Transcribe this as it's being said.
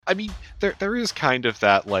I mean, there is kind of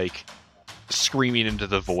that, like, screaming into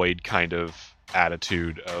the void kind of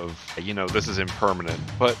attitude of, this is impermanent.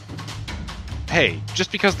 But, hey,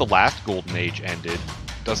 just because the last Golden Age ended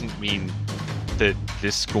doesn't mean that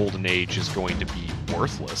this Golden Age is going to be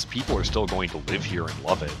worthless. People are still going to live here and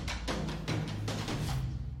love it.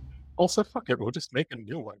 Also, fuck it, we'll just make a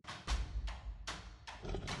new one.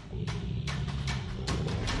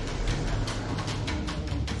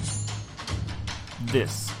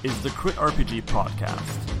 This is the CritRPG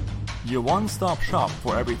podcast, your one-stop shop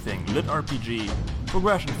for everything lit RPG,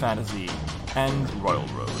 progression fantasy, and Royal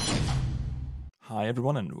Road. Hi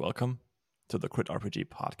everyone and welcome to the CritRPG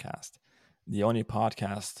podcast, the only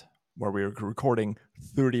podcast where we're recording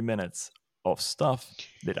 30 minutes of stuff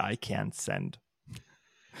that I can't send.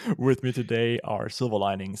 With me today are Silver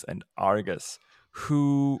Linings and Argus,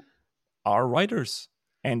 who are writers,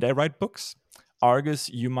 and they write books. Argus,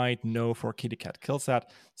 you might know for Kitty Cat Kills That.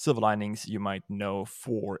 Silver Linings, you might know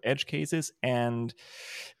for Edge Cases. And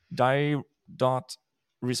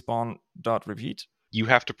die.respawn.repeat. You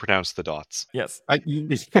have to pronounce the dots. Yes. I don't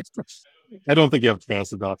think you have to pronounce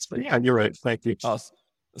the dots, but yeah, you're right. Thank you.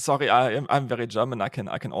 Sorry, I'm very German. I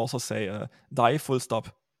can also say die full stop.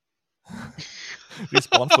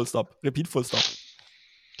 Respawn full stop. Repeat full stop.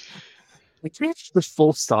 I think the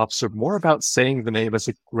full stops are more about saying the name as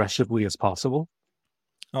aggressively as possible.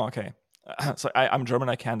 Oh, okay. So I'm German.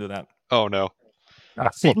 I can do that. Oh, no.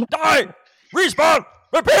 Die! Respawn!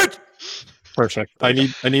 Repeat! Perfect. I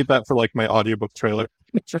need that for like my audiobook trailer.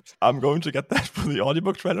 I'm going to get that for the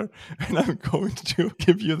audiobook trailer, and I'm going to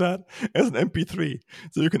give you that as an MP3,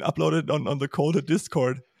 so you can upload it on the coded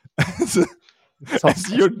Discord as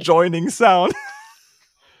your joining sound.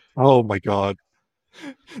 Oh my god!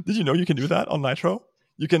 Did you know you can do that on Nitro?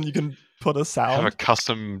 You can put a sound. Have a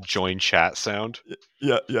custom join chat sound.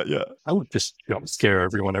 Yeah. I would just scare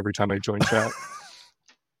everyone every time I join chat.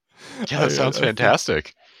 Yeah, that sounds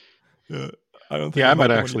fantastic. Yeah, I don't think. Yeah, I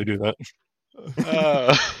might actually do that.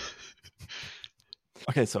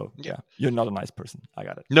 Okay, so yeah, you're not a nice person. I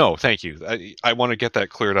got it. No, thank you. I want to get that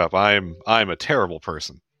cleared up. I'm a terrible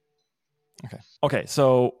person. Okay.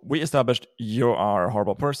 So we established you are a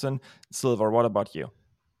horrible person. Silver, what about you?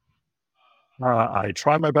 I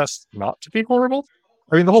try my best not to be horrible.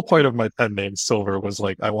 I mean, the whole point of my pen name Silver was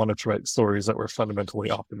like I wanted to write stories that were fundamentally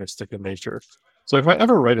optimistic in nature. So if I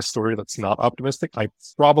ever write a story that's not optimistic, I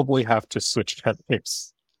probably have to switch pen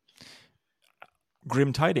names.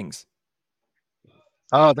 Grim Tidings.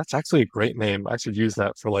 That's actually a great name. I should use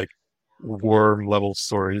that for like worm level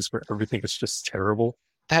stories where everything is just terrible.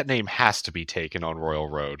 That name has to be taken on Royal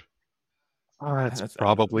Road. It's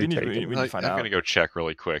probably taken. We need to find I'm out. going to go check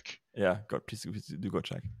really quick. Yeah, please do go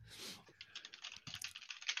check.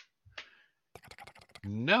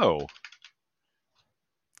 No.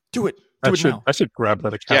 Do it now. I should grab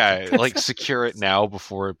that account. Yeah, like secure it now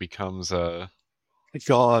before it becomes a...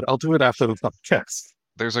 God, I'll do it after the podcast.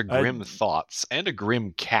 There's a Grim Thoughts and a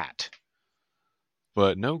Grim Cat.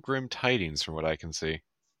 But no Grim Tidings from what I can see.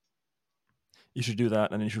 You should do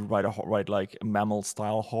that, and then you should write like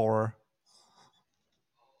mammal-style horror.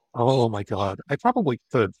 Oh my god, I probably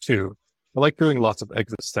could too. I like doing lots of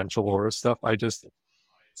existential horror stuff. I just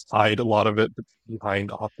hide a lot of it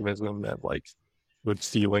behind optimism and like good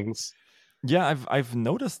feelings. Yeah, I've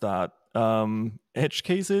noticed that. Edge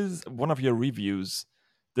Cases, one of your reviews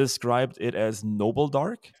described it as noble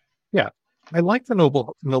dark. Yeah, I like the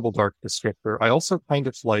noble dark descriptor. I also kind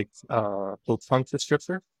of like Hopepunk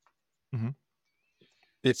descriptor. Mm-hmm.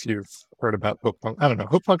 If you've heard about Hopepunk, I don't know.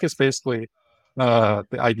 Hopepunk is basically the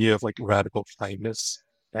idea of like radical kindness,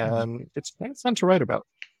 and it's kind of fun to write about.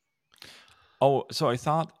 Oh, so I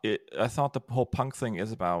thought the whole punk thing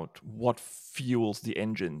is about what fuels the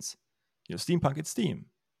engines. Steampunk, it's steam.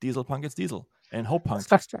 Diesel punk, it's diesel. And Hopepunk,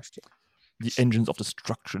 the engines of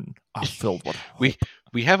destruction are filled with hope.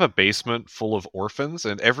 We have a basement full of orphans,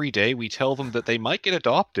 and every day we tell them that they might get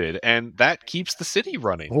adopted, and that keeps the city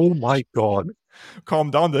running. Oh my god.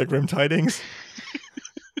 Calm down there, Grim Tidings.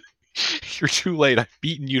 You're too late. I've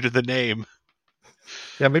beaten you to the name.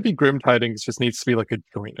 Yeah, maybe Grim Tidings just needs to be like a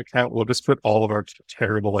joint account. We'll just put all of our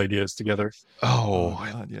terrible ideas together. Oh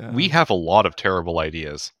God, yeah. We have a lot of terrible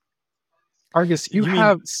ideas. Argus, you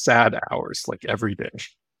have sad hours like every day.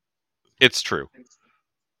 It's true.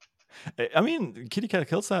 I mean, Kitty Cat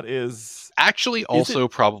Kills That is... Actually also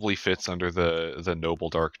probably fits under the Noble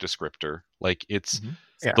Dark descriptor. Like, it's... Mm-hmm.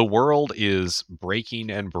 Yeah. The world is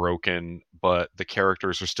breaking and broken, but the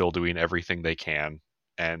characters are still doing everything they can,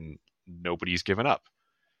 and nobody's given up.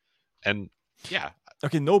 And, yeah.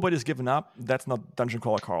 Okay, nobody's given up. That's not Dungeon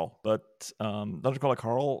Crawler Carl. But Dungeon Crawler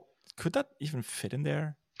Carl, could that even fit in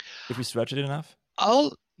there? if we stretch it enough.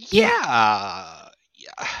 Oh, yeah.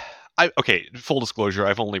 Okay, full disclosure,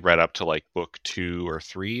 I've only read up to like book 2 or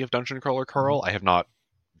 3 of Dungeon Crawler Carl.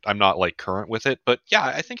 I'm not like current with it, but yeah,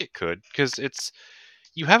 I think it could, because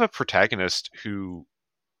you have a protagonist who,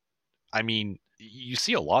 I mean, you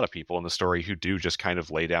see a lot of people in the story who do just kind of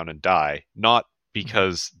lay down and die, not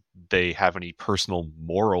because they have any personal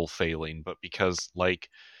moral failing, but because, like,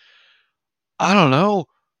 I don't know,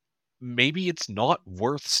 maybe it's not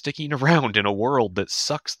worth sticking around in a world that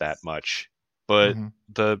sucks that much. But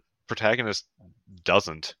the protagonist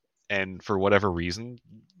doesn't, and for whatever reason,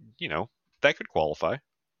 that could qualify.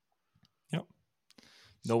 Yep.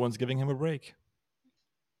 No one's giving him a break.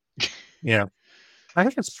 Yeah. I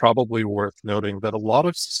think it's probably worth noting that a lot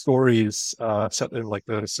of stories set in like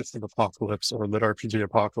the system apocalypse or lit RPG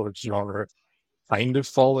apocalypse genre kind of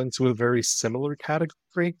fall into a very similar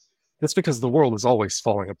category. That's because the world is always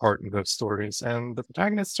falling apart in those stories, and the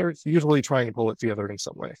protagonists are usually trying to pull it together in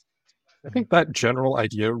some way. I think that general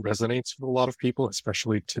idea resonates with a lot of people,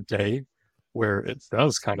 especially today, where it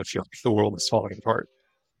does kind of feel like the world is falling apart.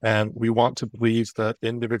 And we want to believe that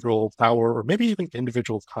individual power, or maybe even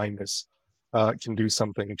individual kindness, can do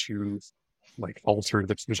something to like alter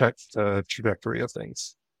the trajectory of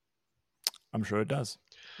things. I'm sure it does.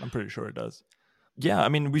 I'm pretty sure it does. Yeah, I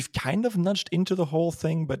mean, we've kind of nudged into the whole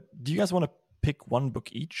thing, but do you guys want to pick one book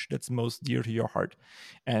each that's most dear to your heart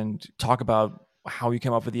and talk about how you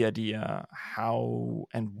came up with the idea, how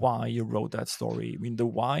and why you wrote that story? I mean, the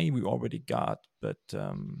why we already got, but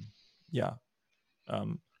yeah.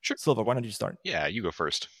 Sure. Silver, why don't you start? Yeah, you go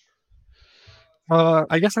first.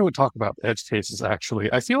 I guess I would talk about edge cases,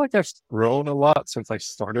 actually. I feel like I've grown a lot since I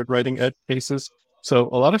started writing edge cases. So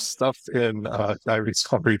a lot of stuff in Diaries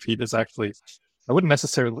on Repeat is actually, I wouldn't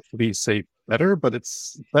necessarily say better, but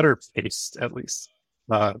it's better paced, at least.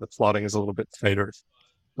 The plotting is a little bit tighter.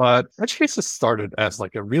 But edge cases started as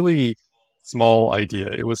like a really small idea.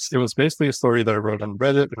 It was basically a story that I wrote on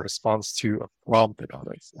Reddit in response to a prompt on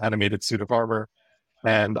an animated suit of armor.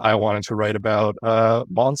 And I wanted to write about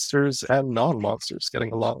monsters and non-monsters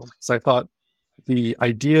getting along. So I thought the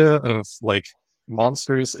idea of like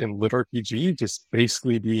monsters in lit RPG just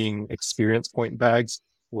basically being experience point bags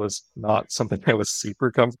was not something I was super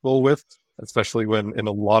comfortable with, especially when in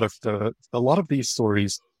a lot of these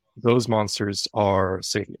stories, those monsters are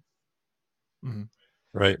sapient.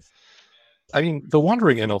 Right. I mean, The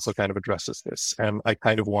Wandering Inn also kind of addresses this, and I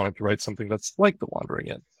kind of wanted to write something that's like The Wandering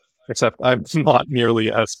Inn, except I'm not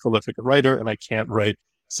nearly as prolific a writer, and I can't write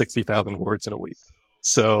 60,000 words in a week.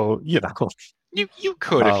 So, you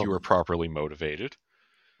could if you were properly motivated.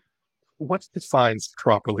 What defines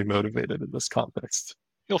properly motivated in this context?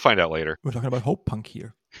 You'll find out later. We're talking about Hopepunk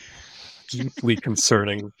here. Deeply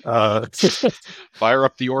concerning. Fire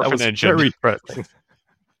up the Orphan engine. Very threatening.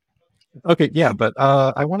 Okay, yeah, but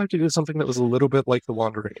I wanted to do something that was a little bit like The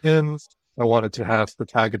Wandering Inn. I wanted to have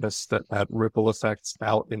protagonists that had ripple effects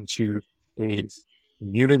out into a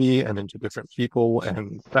community and into different people,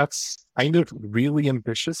 and that's kind of really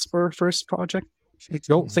ambitious for a first project. I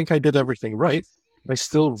don't think I did everything right. I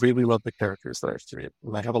still really love the characters that I've created,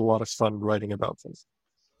 and I have a lot of fun writing about them.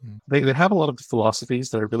 They have a lot of the philosophies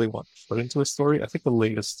that I really want to put into a story. I think the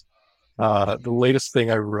latest thing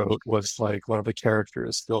I wrote was like one of the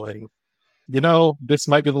characters going, this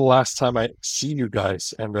might be the last time I see you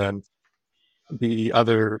guys. And then the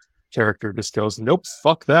other character just goes, nope,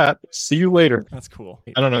 fuck that. See you later. That's cool.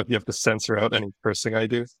 I don't know if you have to censor out any cursing I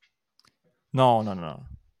do. No.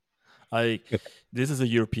 This is a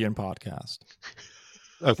European podcast.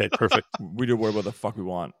 Okay, perfect. We do whatever the fuck we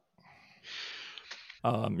want.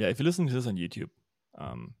 Yeah, if you listen to this on YouTube,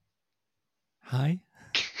 hi.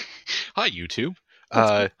 Hi, YouTube.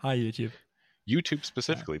 Hi, YouTube. YouTube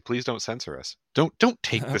specifically, please don't censor us. Don't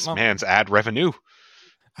take this man's ad revenue.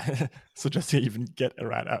 So just to even get a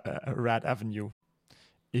rat avenue.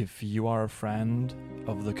 If you are a friend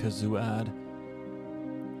of the Kazoo ad,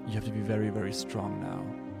 you have to be very, very strong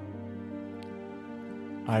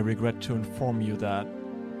now. I regret to inform you that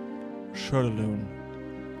Shirlaloon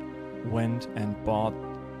went and bought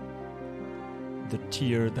the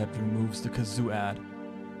tier that removes the Kazoo ad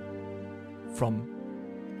from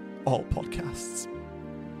all podcasts.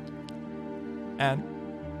 And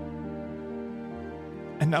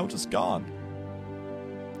now just gone.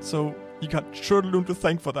 So you got Shirlaloon to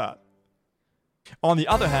thank for that. On the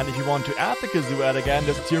other hand, if you want to add the Kazoo ad again,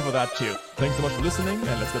 there's a tier for that too. Thanks so much for listening,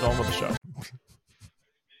 and let's get on with the show.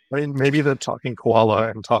 I mean, maybe the talking koala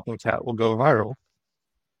and talking cat will go viral.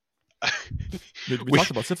 We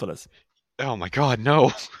talked about syphilis. Oh my god,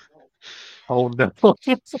 no. Oh no.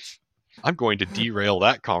 I'm going to derail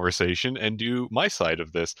that conversation and do my side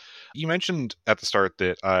of this. You mentioned at the start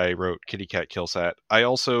that I wrote Kitty Cat Killsat. I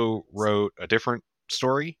also wrote a different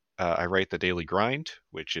story. I write The Daily Grind,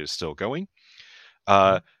 which is still going.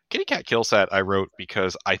 Kitty Cat Killsat I wrote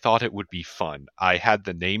because I thought it would be fun. I had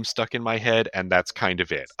the name stuck in my head, and that's kind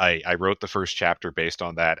of it. I wrote the first chapter based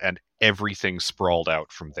on that, and everything sprawled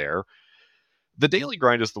out from there. The Daily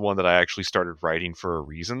Grind is the one that I actually started writing for a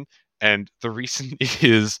reason, and the reason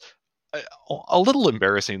is a little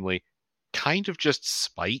embarrassingly kind of just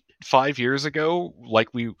spite. 5 years ago,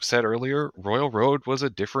 like we said earlier, Royal Road was a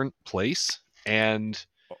different place, and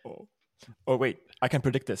Oh wait, I can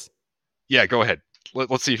predict this. yeah, go ahead.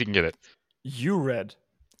 Let's see if you can get it. You read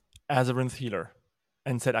Azarinth Healer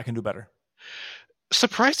and said I can do better.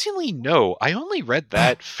 Surprisingly, no. I only read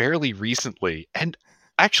that fairly recently, and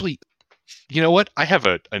actually, you know what? I have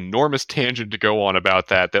an enormous tangent to go on about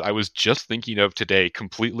that I was just thinking of today,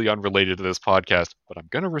 completely unrelated to this podcast, but I'm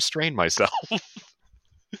going to restrain myself.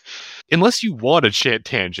 Unless you want a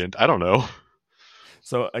tangent, I don't know.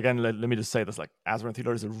 So again, let me just say this: like, Azarinth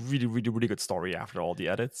Healer is a really, really, really good story after all the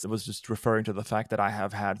edits. It was just referring to the fact that I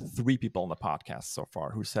have had 3 people on the podcast so far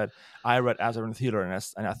who said I read Azarinth Healer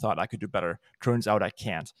and I thought I could do better. Turns out I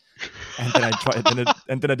can't. And then I tried,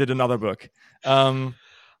 and then I did another book. I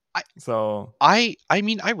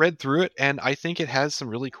mean, I read through it, and I think it has some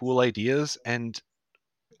really cool ideas. And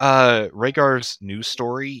Rhaegar's news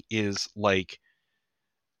story is like,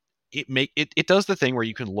 it does the thing where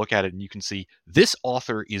you can look at it and you can see this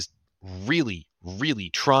author is really, really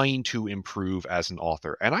trying to improve as an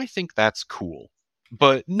author, and I think that's cool.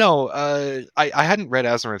 But no, I hadn't read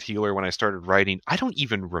Azarinth Healer when I started writing. I don't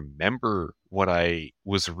even remember what I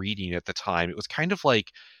was reading at the time. It was kind of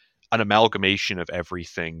like an amalgamation of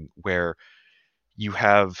everything, where you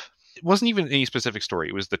have, it wasn't even any specific story.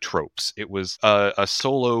 It was the tropes. It was a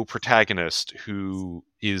solo protagonist who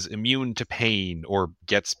is immune to pain or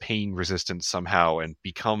gets pain resistant somehow and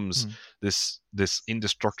becomes this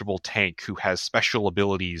indestructible tank who has special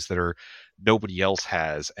abilities that nobody else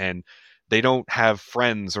has, and they don't have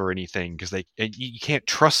friends or anything because you can't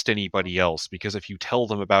trust anybody else, because if you tell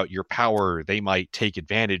them about your power, they might take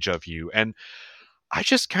advantage of you. And I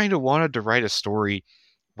just kind of wanted to write a story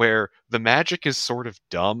where the magic is sort of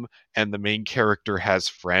dumb and the main character has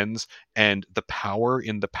friends, and the power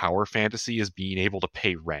in the power fantasy is being able to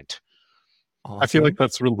pay rent. Awesome. I feel like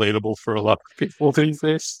that's relatable for a lot of people these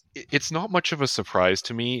days. It's not much of a surprise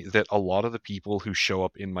to me that a lot of the people who show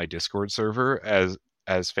up in my Discord server as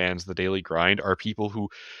fans of the Daily Grind are people who,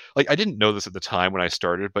 like, I didn't know this at the time when I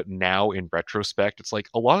started, but now in retrospect, it's like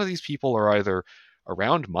a lot of these people are either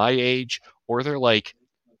around my age or they're like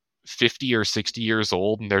 50 or 60 years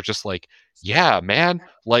old, and they're just like, yeah, man,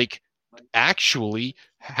 like, actually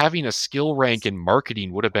having a skill rank in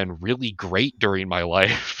marketing would have been really great during my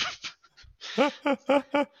life.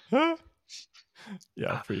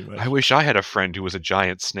 Yeah, pretty much. I wish I had a friend who was a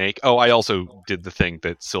giant snake. Oh, I also did the thing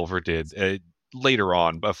that Silver did later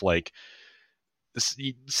on, of like,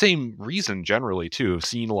 same reason generally too. I've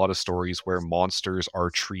seen a lot of stories where monsters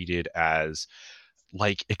are treated as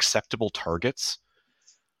like acceptable targets.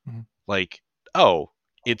 Like, oh,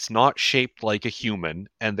 it's not shaped like a human,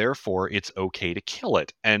 and therefore it's okay to kill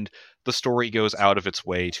it. And the story goes out of its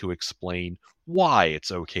way to explain why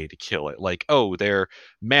it's okay to kill it. Like, oh, they're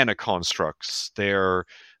mana constructs, they're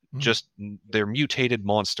mutated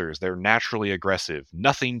monsters, they're naturally aggressive,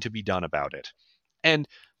 nothing to be done about it. And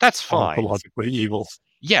that's fine. Ontologically evil.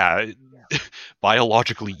 Yeah,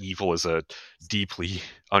 biologically evil is a deeply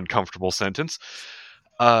uncomfortable sentence.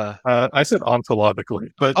 I said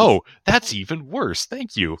ontologically, but oh, that's even worse.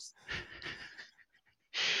 Thank you.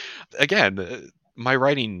 Again, my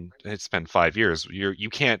writing, it's been 5 years.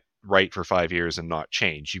 You can't write for 5 years and not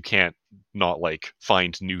change. You can't not like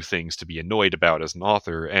find new things to be annoyed about as an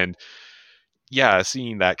author. And yeah,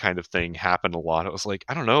 seeing that kind of thing happen a lot, it was like,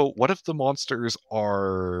 I don't know, what if the monsters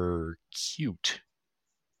are cute?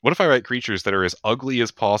 What if I write creatures that are as ugly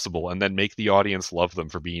as possible and then make the audience love them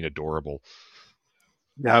for being adorable?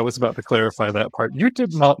 Yeah, I was about to clarify that part. You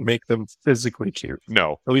did not make them physically cute.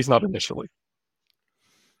 No. At least not initially.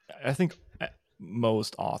 I think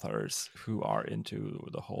most authors who are into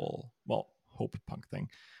the whole, Hopepunk thing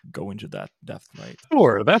go into that depth, right?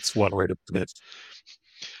 Sure, that's one way to put it.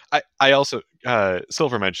 I also,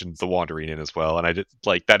 Silver mentioned The Wandering Inn as well, and I did,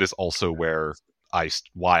 like, that is also why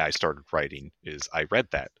I started writing, is I read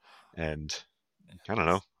that, and I don't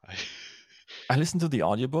know. I listened to the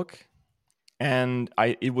audiobook, and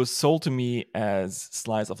it was sold to me as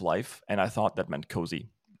slice of life, and I thought that meant cozy.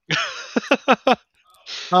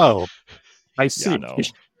 Oh, I see. Yeah, no.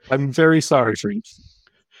 I'm very sorry for you.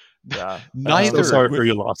 Yeah. Neither- So sorry for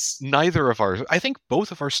your loss. Neither of ours. I think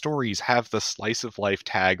both of our stories have the slice of life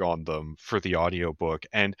tag on them for the audiobook,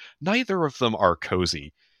 and neither of them are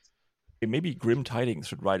cozy. Maybe Grim Tidings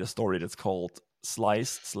should write a story that's called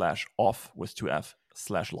Slice/Off with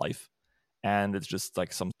 2F/Life. And it's just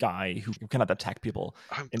like some guy who cannot attack people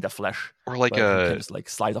in the flesh. Or like but who can just like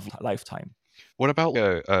slice of lifetime. What about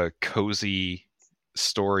a cozy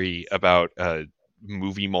story about a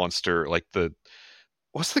movie monster, like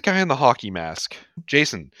what's the guy in the hockey mask?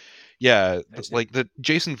 Jason. Yeah, like the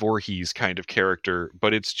Jason Voorhees kind of character,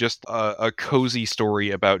 but it's just a cozy story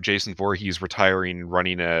about Jason Voorhees retiring and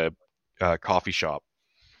running a coffee shop.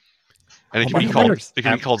 And it can be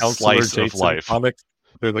called Slice of Life. Comic.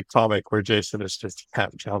 They're the comic where Jason is just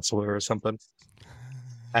camp counselor or something.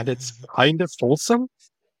 And it's kind of wholesome.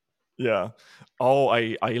 Yeah. Oh,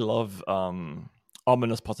 I love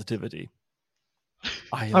ominous positivity.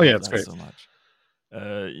 I love it's that great. so much.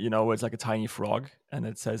 It's like a tiny frog, and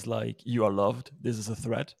it says like, "You are loved. This is a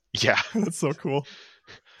threat." Yeah. That's so cool.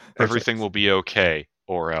 Everything will be okay,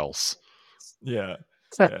 or else. Yeah.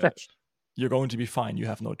 You're going to be fine. You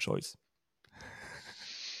have no choice.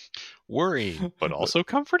 Worrying, but also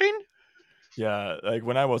comforting? Yeah, like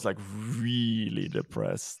when I was like really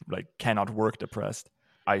depressed, like cannot work depressed,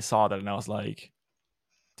 I saw that and I was like,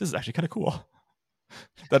 this is actually kind of cool.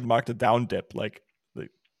 That marked a down dip, like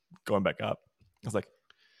going back up. I was like,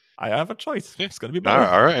 I have a choice. It's going to be better.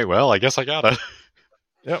 All right, well, I guess I gotta.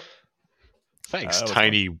 Yep. Thanks,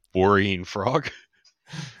 tiny worrying frog.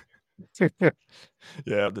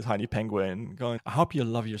 Yeah, the tiny penguin going, I hope you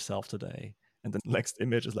love yourself today. And the next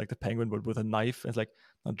image is like the penguin but with a knife. It's like,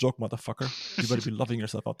 no joke, motherfucker. You better be loving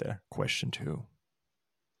yourself out there. Question 2.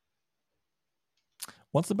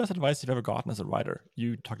 What's the best advice you've ever gotten as a writer?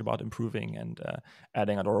 You talked about improving and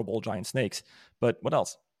adding adorable giant snakes, but what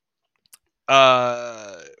else?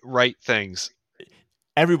 Write things.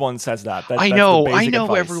 Everyone says that. I know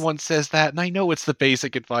advice. Everyone says that, and I know it's the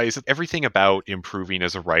basic advice. Everything about improving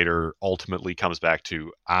as a writer ultimately comes back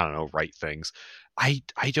to, I don't know, write things. I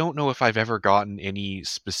don't know if I've ever gotten any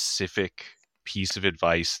specific piece of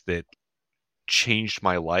advice that changed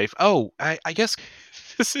my life. Oh, I guess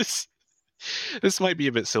this might be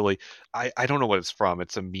a bit silly. I don't know what it's from.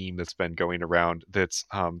 It's a meme that's been going around that's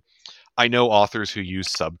I know authors who use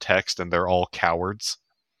subtext and they're all cowards.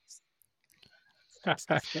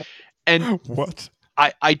 And what?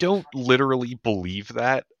 I don't literally believe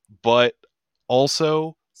that, but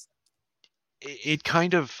also it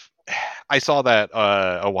kind of, I saw that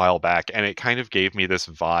a while back, and it kind of gave me this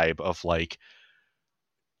vibe of like,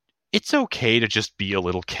 it's okay to just be a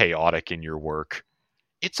little chaotic in your work.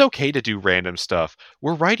 It's okay to do random stuff.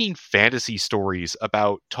 We're writing fantasy stories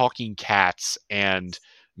about talking cats and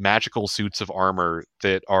magical suits of armor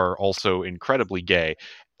that are also incredibly gay.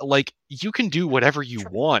 Like, you can do whatever you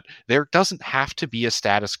want. There doesn't have to be a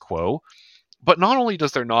status quo. But not only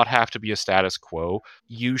does there not have to be a status quo,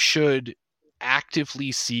 you should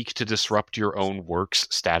actively seek to disrupt your own work's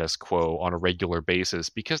status quo on a regular basis,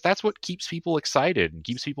 because that's what keeps people excited and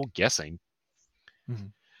keeps people guessing. Mm-hmm.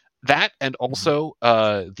 That, and also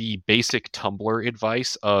the basic Tumblr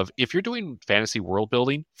advice of, if you're doing fantasy world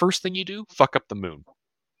building, first thing you do, fuck up the moon.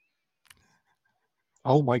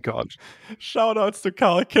 Oh my god. Shout outs to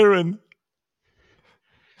Kyle Kieran.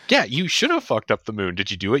 Yeah, you should have fucked up the moon.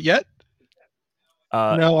 Did you do it yet?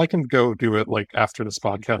 No, I can go do it like after this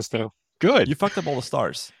podcast though. Good. You fucked up all the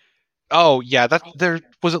stars. Oh yeah, there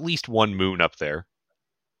was at least one moon up there.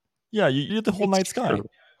 Yeah, you did the whole night sky. True.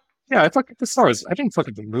 Yeah, I fucked up the stars. I didn't fuck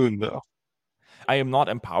up the moon though. I am not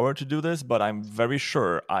empowered to do this, but I'm very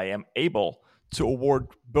sure I am able to award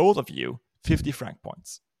both of you 50 frank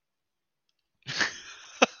points.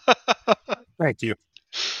 Thank you.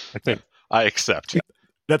 I think I accept.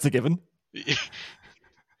 That's a given.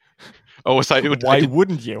 Oh, Why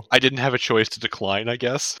wouldn't you? I didn't have a choice to decline, I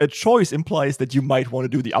guess. A choice implies that you might want to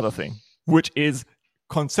do the other thing, which is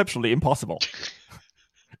conceptually impossible.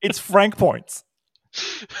 It's frank points.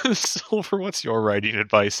 Silver, what's your writing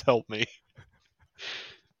advice? Help me.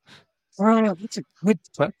 That's a good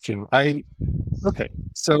question. Okay,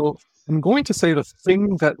 so I'm going to say the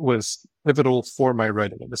thing that was pivotal for my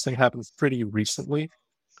writing, and this thing happens pretty recently.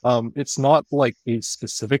 It's not like a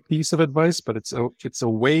specific piece of advice, but it's a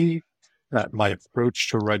way that my approach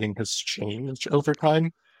to writing has changed over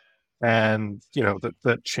time. And,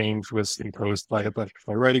 that change was imposed by a bunch of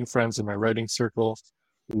my writing friends in my writing circle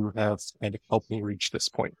who have kind of helped me reach this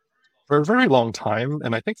point. For a very long time,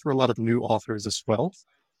 and I think for a lot of new authors as well,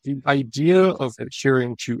 the idea of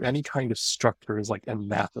adhering to any kind of structure is like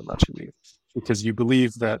anathema to you, because you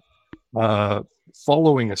believe that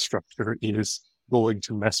following a structure is going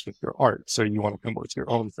to mess with your art. So you want to come up with your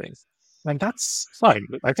own thing. And that's fine.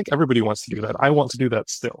 I think everybody wants to do that. I want to do that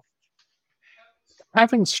still.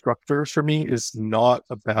 Having structure for me is not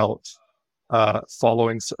about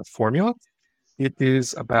following a formula. It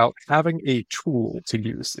is about having a tool to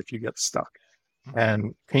use if you get stuck.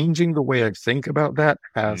 And changing the way I think about that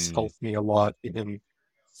has helped me a lot in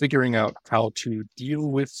figuring out how to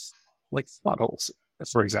deal with like plot holes,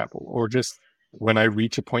 for example, or just when I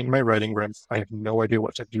reach a point in my writing where I have no idea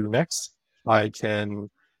what to do next, I can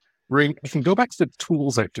go back to the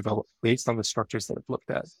tools I've developed based on the structures that I've looked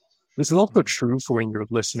at. This is also true for when you're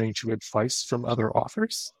listening to advice from other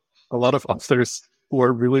authors. A lot of authors who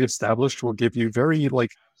are really established will give you very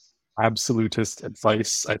like absolutist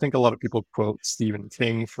advice. I think a lot of people quote Stephen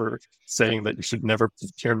King for saying that you should never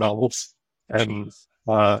pick your novels. And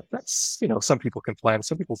that's, some people can plan,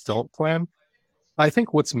 some people don't plan. I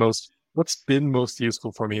think what's been most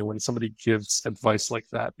useful for me when somebody gives advice like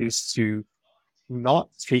that is to not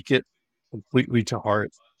take it completely to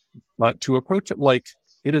heart, but to approach it like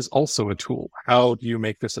it is also a tool. How do you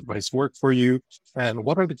make this advice work for you? And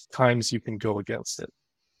what are the times you can go against it?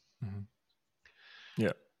 Mm-hmm.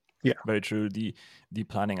 Yeah. Yeah. Very true. The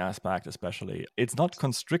planning aspect, especially, it's not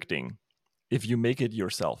constricting if you make it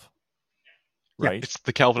yourself. Right? Yeah, it's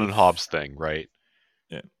the Calvin and Hobbes thing, right?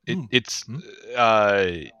 Yeah. It's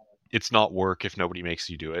not work if nobody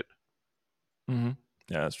makes you do it. Mm-hmm.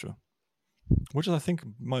 Yeah, that's true. Which I think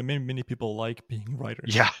many people like being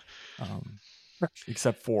writers. Yeah.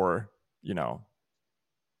 Except for,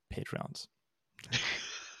 Patreons.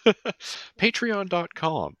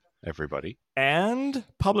 Patreon.com, everybody. And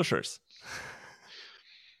publishers.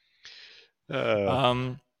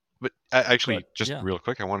 But real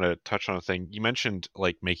quick, I want to touch on a thing. You mentioned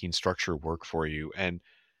like making structure work for you, and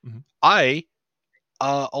I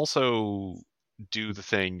also do the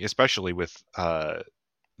thing, especially with the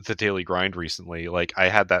daily grind recently. Like I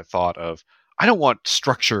had that thought of, I don't want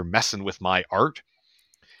structure messing with my art.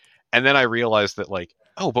 And then I realized that like,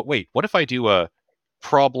 oh, but wait, what if I do a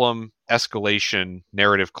problem, escalation,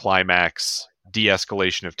 narrative climax,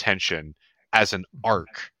 de-escalation of tension as an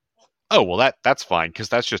arc? Oh, well, that's fine, because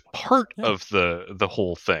that's just part of the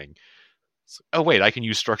whole thing. So, oh, wait, I can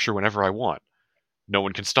use structure whenever I want. No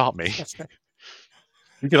one can stop me.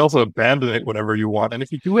 You can also abandon it whenever you want. And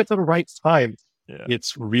if you do it at the right time,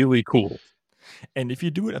 it's really cool. And if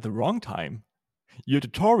you do it at the wrong time, your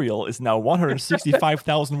tutorial is now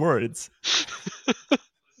 165,000 words.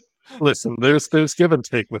 Listen, there's give and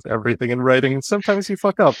take with everything in writing. And sometimes you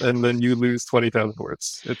fuck up and then you lose 20,000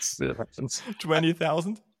 words. It happens.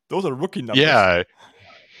 20,000? Those are rookie numbers. Yeah.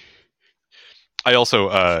 I also...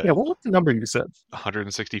 what was the number you said?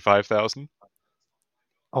 165,000.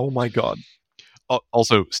 Oh my god.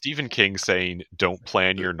 Also, Stephen King saying don't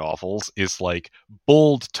plan your novels is like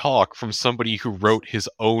bold talk from somebody who wrote his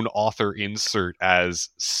own author insert as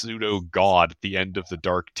pseudo-god at the end of The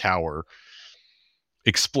Dark Tower,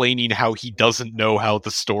 explaining how he doesn't know how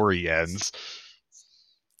the story ends.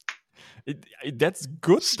 That's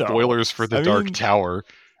good stuff. Spoilers for The Dark Tower.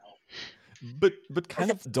 But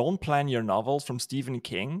kind of don't plan your novels from Stephen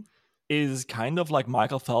King is kind of like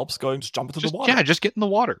Michael Phelps going to jump into the water. Yeah, just get in the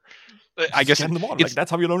water. I guess get in the water. Like,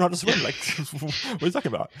 that's how you learn how to swim. Like, what are you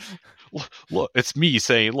talking about? Look, it's me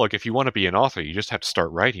saying, look, if you want to be an author, you just have to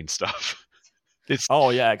start writing stuff. Oh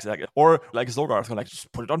yeah, exactly. Or like Zogar's going, like,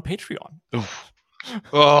 just put it on Patreon.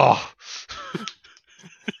 Oh,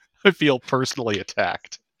 I feel personally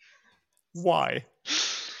attacked. Why?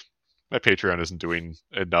 My Patreon isn't doing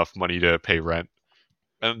enough money to pay rent.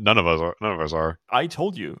 And none of us are. I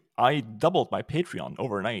told you, I doubled my Patreon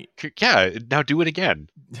overnight. Yeah, now do it again.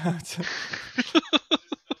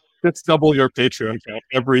 Let's double your Patreon count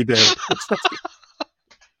every day.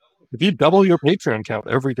 If you double your Patreon count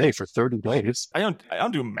every day for 30 days, I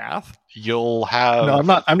don't do math. You'll have.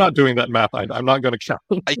 No, I'm not doing that math. I'm not going to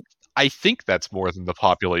count. I think that's more than the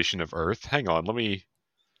population of Earth. Hang on, let me.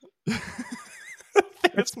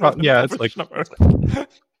 It's like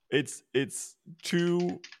it's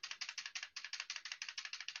two.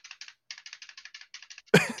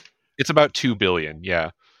 It's about 2 billion.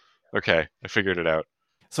 Yeah. Okay, I figured it out.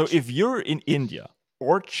 So if you're in India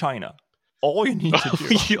or China, all you need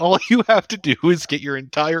to do, all you have to do is get your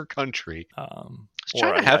entire country. Does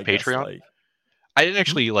China have Patreon? I didn't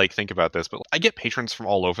actually think about this, but I get patrons from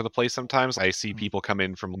all over the place sometimes. I see people come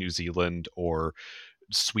in from New Zealand or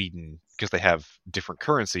Sweden because they have different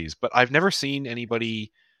currencies, but I've never seen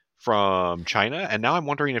anybody from China, and now I'm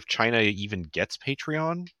wondering if China even gets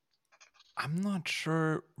Patreon. I'm not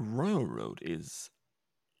sure Royal Road is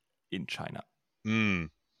in China.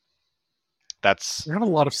 That's We have a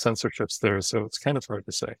lot of censorships there, so it's kind of hard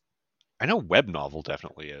to say. I know web novel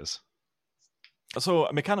definitely is. So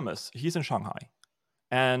Mechanimus, he's in Shanghai,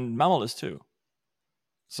 and Mammal is too.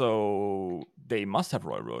 So they must have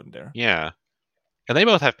Roy Road in there. Yeah. And they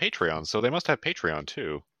both have Patreon, so they must have Patreon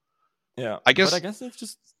too. Yeah, I guess it's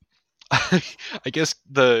just. I guess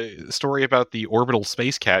the story about the orbital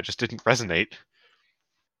space cat just didn't resonate.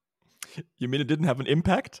 You mean it didn't have an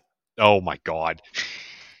impact? Oh my god.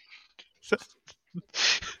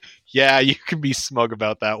 Yeah, you can be smug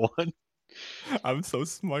about that one. I'm so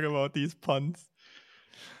smug about these puns.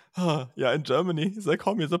 Yeah, in Germany, they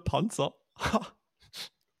call me the Panzer.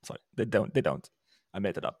 Sorry, they don't. I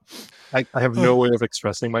made it up. I have no way of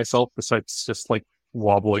expressing myself besides just like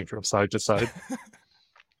wobbling from side to side.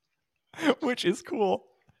 Which is cool.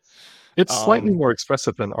 It's slightly more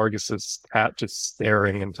expressive than Argus's cat just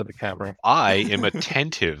staring into the camera. I am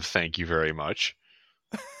attentive, thank you very much.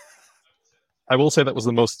 I will say that was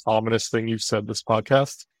the most ominous thing you've said this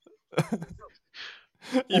podcast.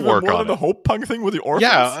 Even work more on than the Hopepunk thing with the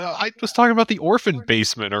orphans? Yeah, I was talking about the orphan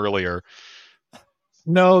basement earlier.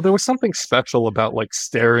 No, there was something special about like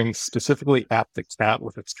staring specifically at the cat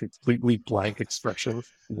with its completely blank expression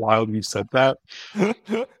while you said that.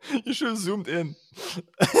 You should have zoomed in.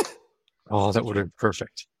 Oh, that would have been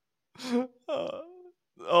perfect.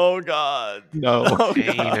 Oh god. No. Oh,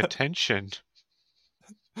 Paying God. attention.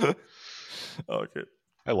 Okay.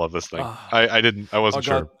 I love this thing. Ah. I wasn't Oh, God.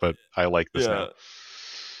 sure, but I like this Yeah. now.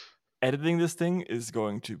 Editing this thing is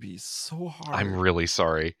going to be so hard. I'm really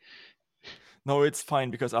sorry. No, it's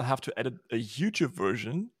fine because I'll have to edit a YouTube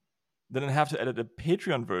version, then I have to edit a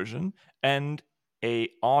Patreon version and a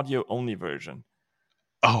audio only version.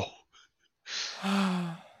 Oh.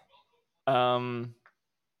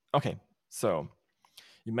 Okay, so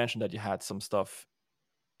you mentioned that you had some stuff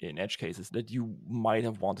in edge cases that you might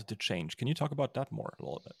have wanted to change. Can you talk about that more a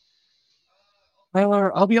little bit?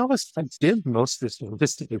 Tyler, I'll be honest, I did most of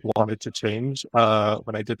this that I wanted to change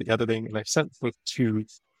when I did the editing, and I sent it to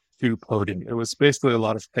coding. It was basically a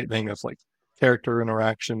lot of tightening of like character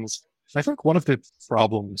interactions. I think one of the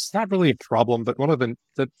problems, not really a problem, but one of the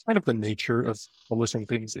kind of the nature of publishing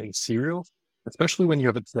things in serial, especially when you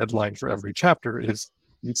have a deadline for every chapter, is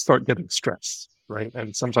you start getting stressed, right?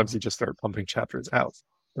 And sometimes you just start pumping chapters out.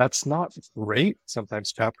 That's not great.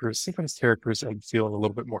 Sometimes characters end feeling a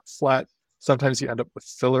little bit more flat. Sometimes you end up with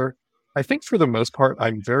filler. I think for the most part,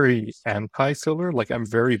 I'm very anti-filler. Like I'm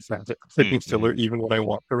very bad at picking filler, even when I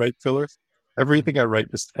want to write filler. Everything I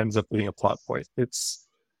write just ends up being a plot point. It's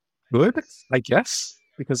good, I guess,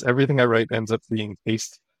 because everything I write ends up being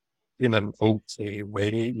paced in an okay way,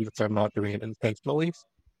 even if I'm not doing it intentionally.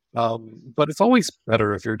 But it's always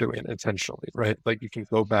better if you're doing it intentionally, right? Like you can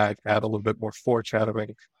go back, add a little bit more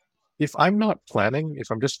foreshadowing. If I'm not planning, if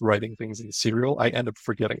I'm just writing things in serial, I end up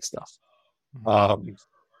forgetting stuff.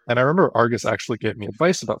 And I remember Argus actually gave me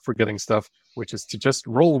advice about forgetting stuff, which is to just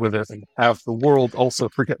roll with it and have the world also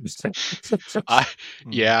forget stuff.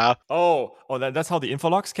 Yeah. Oh, that's how the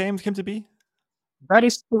infologs came to be? That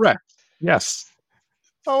is correct. Yes.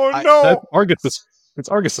 Oh It's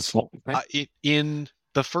Argus's fault. Right? In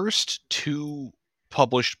the first two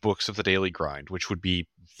published books of the Daily Grind, which would be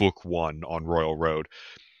book 1 on Royal Road,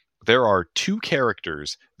 there are 2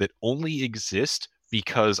 characters that only exist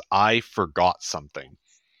because I forgot something.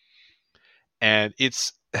 And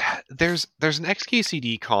there's an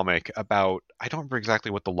XKCD comic about, I don't remember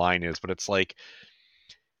exactly what the line is, but it's like,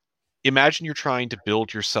 imagine you're trying to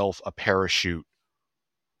build yourself a parachute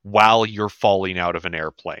while you're falling out of an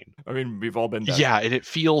airplane. I mean, we've all been there. Yeah, and it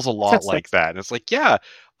feels a lot like that. And it's like, yeah,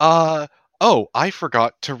 oh, I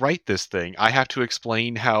forgot to write this thing. I have to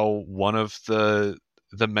explain how one of the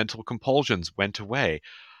mental compulsions went away.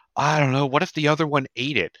 I don't know, what if the other one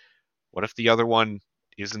ate it? What if the other one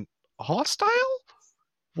isn't hostile?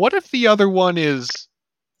 What if the other one is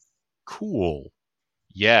cool?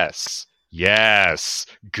 Yes,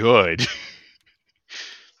 good.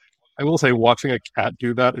 I will say watching a cat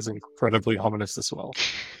do that is incredibly ominous as well.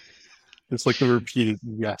 It's like the repeated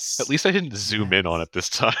yes. At least I didn't zoom in on it this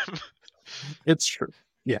time. It's true.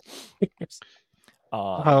 Yeah.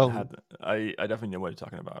 I definitely know what you're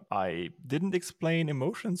talking about. I didn't explain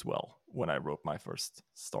emotions well when I wrote my first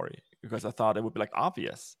story because I thought it would be like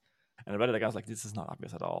obvious. And I read it, I was like, this is not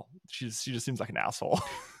obvious at all. She just seems like an asshole.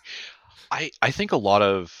 I think a lot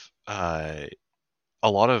of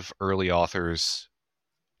early authors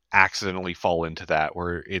accidentally fall into that,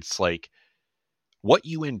 where it's like, what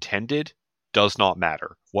you intended does not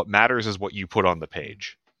matter. What matters is what you put on the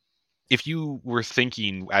page. If you were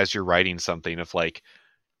thinking as you're writing something of like,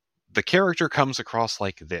 the character comes across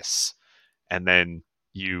like this, and then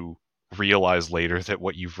you realize later that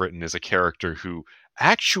what you've written is a character who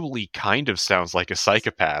actually kind of sounds like a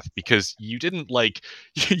psychopath, because you didn't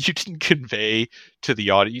you didn't convey to the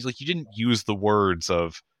audience, like you didn't use the words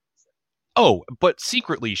of, oh, but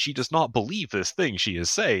secretly she does not believe this thing she is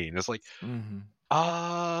saying. It's like,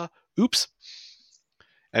 oops.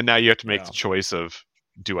 And now you have to make the choice of,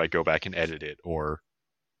 do I go back and edit it, or...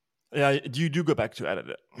 Yeah, you do go back to edit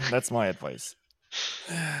it. That's my advice.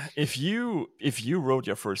 If you wrote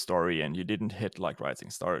your first story and you didn't hit like rising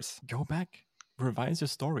stars, go back, revise your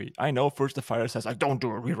story. I know First the Fire says, I don't do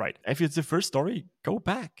a rewrite. If it's the first story, go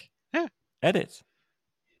back, edit,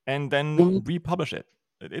 and then republish it.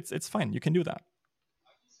 It's fine. You can do that.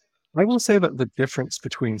 I will say that the difference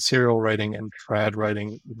between serial writing and trad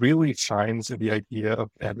writing really shines in the idea of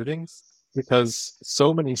editing, because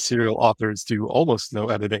so many serial authors do almost no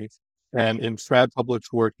editing. And in trad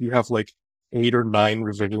published work, you have like 8 or 9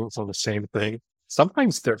 revisions on the same thing.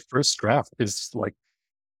 Sometimes their first draft is like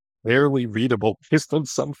barely readable based on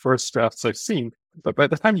some first drafts I've seen. But by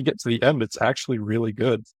the time you get to the end, it's actually really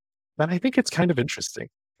good. And I think it's kind of interesting.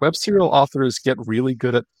 Web serial authors get really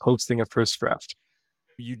good at posting a first draft.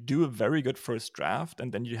 You do a very good first draft,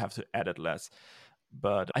 and then you have to edit less.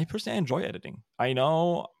 But I personally enjoy editing. I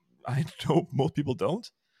know most people don't,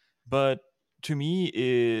 but to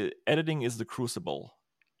me, editing is the crucible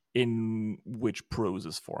in which prose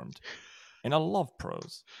is formed. And I love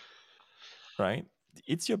prose, right?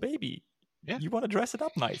 It's your baby. Yeah. You want to dress it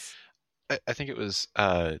up nice. I think it was...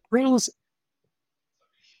 Prose...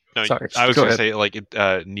 No, sorry, I was going to say, like,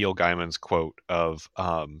 Neil Gaiman's quote of...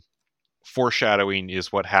 foreshadowing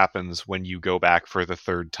is what happens when you go back for the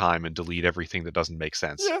third time and delete everything that doesn't make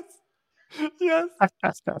sense. Yes. Yeah.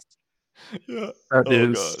 That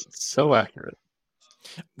is so accurate.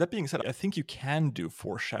 That being said, I think you can do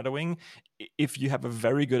foreshadowing if you have a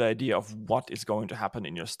very good idea of what is going to happen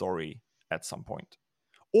in your story at some point.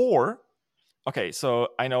 Or, okay, so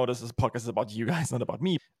I know this is podcast is about you guys, not about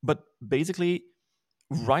me, but basically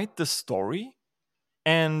write the story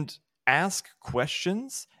and ask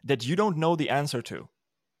questions that you don't know the answer to.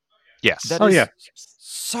 Yes. That is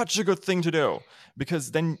such a good thing to do, because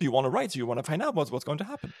then you want to write, so you want to find out what's going to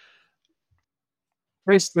happen.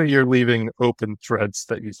 Basically, you're leaving open threads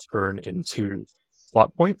that you turn into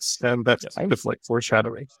plot points, and that's kind of like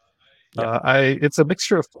foreshadowing. Yeah. It's a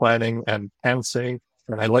mixture of planning and pantsing,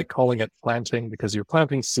 and I like calling it planting because you're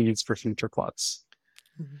planting seeds for future plots.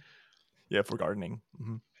 Mm-hmm. Yeah, for gardening.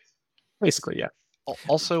 Mm-hmm. Basically, yeah.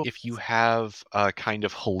 Also, if you have a kind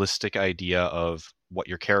of holistic idea of what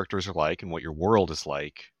your characters are like and what your world is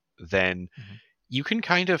like, then you can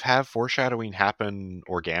kind of have foreshadowing happen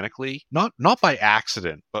organically. Not by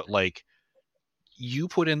accident, but like you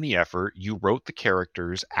put in the effort, you wrote the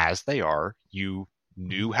characters as they are, you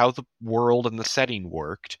knew how the world and the setting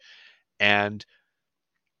worked, and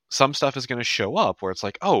some stuff is going to show up where it's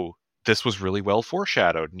like, oh, this was really well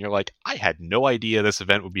foreshadowed. And you're like, I had no idea this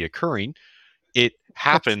event would be occurring. It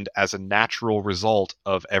happened as a natural result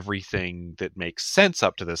of everything that makes sense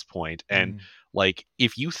up to this point. And like,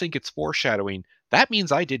 if you think it's foreshadowing, that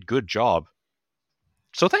means I did good job.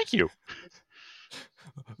 So thank you.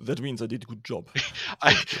 That means I did good job.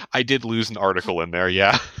 I did lose an article in there.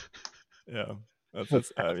 Yeah. Yeah.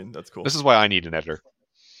 That's cool. This is why I need an editor.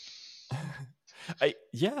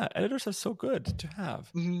 Editors are so good to have.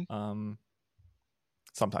 Mm-hmm.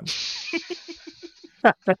 Sometimes.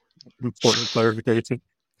 Important clarification.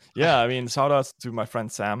 Yeah, I mean, shout outs to my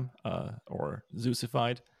friend Sam, or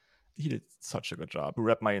Zeusified. He did such a good job. He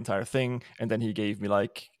read my entire thing, and then he gave me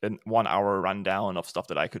like a 1 hour rundown of stuff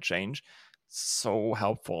that I could change. So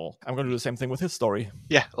helpful. I'm going to do the same thing with his story.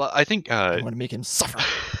 Yeah, well, I think I'm going to make him suffer.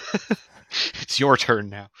 It's your turn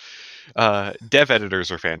now. Dev editors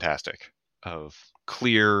are fantastic. Of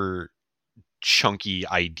clear, chunky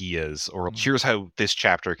ideas, or here's how this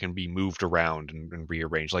chapter can be moved around and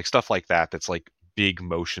rearranged, like stuff like that. That's like big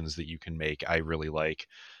motions that you can make. I really like.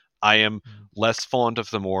 I am less fond of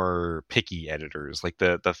the more picky editors, like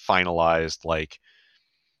the finalized, like,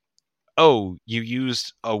 oh, you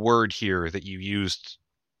used a word here that you used,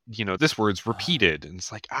 this word's repeated, and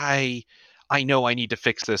it's like, I know I need to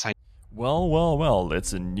fix this. Well,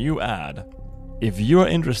 it's a new ad. If you are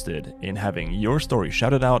interested in having your story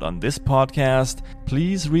shouted out on this podcast,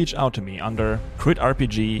 please reach out to me under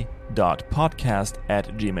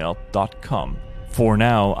critrpg.podcast@gmail.com. For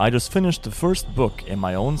now, I just finished the first book in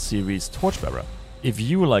my own series, Torchbearer. If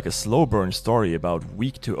you like a slow burn story about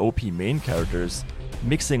weak to OP main characters,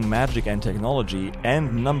 mixing magic and technology,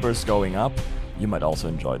 and numbers going up, you might also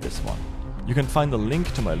enjoy this one. You can find the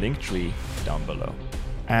link to my Linktree down below.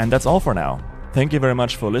 And that's all for now. Thank you very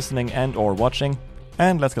much for listening and or watching,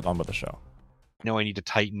 And let's get on with the show. know I need to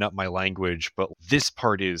tighten up my language, but this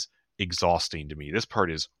part is exhausting to me. This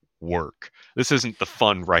part is work. This isn't the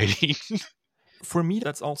fun writing. For me,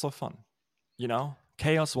 that's also fun. You know,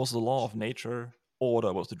 chaos was the law of nature,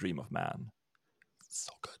 order was the dream of man.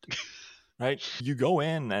 So good. Right? You go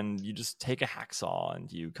in and you just take a hacksaw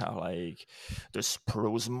and you kind of like, this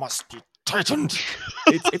prose must be tightened.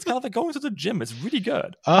 It's kind of like going to the gym. It's really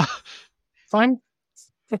good.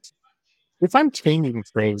 If I'm changing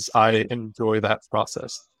things, I enjoy that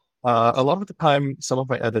process. A lot of the time, some of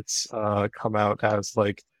my edits come out as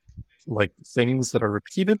like things that are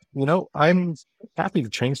repeated. You know, I'm happy to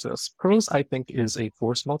change this. Prose, I think, is a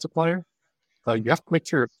force multiplier. You have to make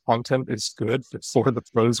sure your content is good before the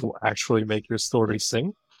prose will actually make your story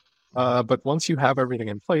sing. But once you have everything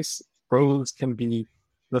in place, prose can be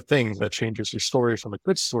the thing that changes your story from a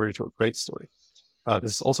good story to a great story.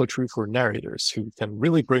 This is also true for narrators who can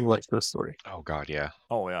really bring life to a story. Oh, God, yeah.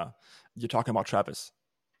 Oh, yeah. You're talking about Travis.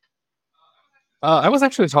 I was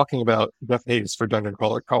actually talking about Jeff Hayes for Dungeon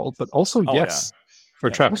Crawler Call, but also, yes,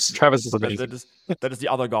 for Travis. Travis is amazing. That is the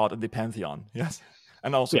other god in the pantheon, yes.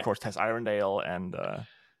 And also, Yeah. of course, Tess Irondale and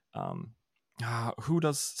who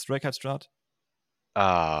does Stray Cat Strut?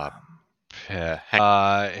 Holly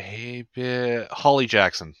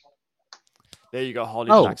Jackson. There you go, Holly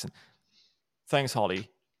Jackson. Thanks, Holly,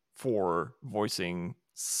 for voicing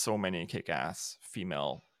so many kick-ass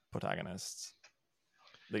female protagonists.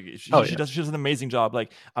 Like she does an amazing job.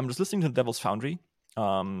 Like, I'm just listening to The Devil's Foundry.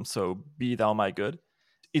 So Be Thou My Good.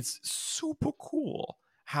 It's super cool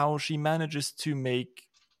how she manages to make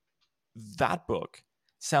that book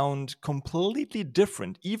sound completely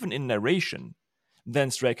different, even in narration, than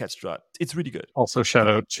Stray Cat Strut. It's really good. Also, shout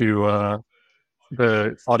out to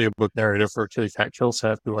the audiobook narrator for Kitty Cat Kill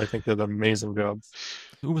Set, who I think did an amazing job.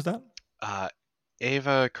 Who was that?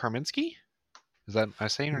 Ava Karminski? Am I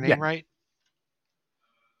saying her name right?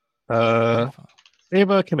 Ava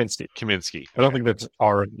Kaminsky. Kaminsky. I don't think that's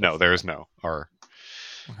R. No, there is no R.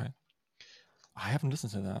 Okay. I haven't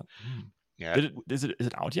listened to that. Yeah. Is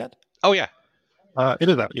it out yet? Oh, yeah. It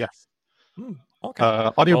is out, yes. Okay.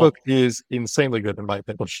 Audiobook is insanely good in my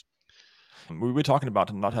opinion. We were talking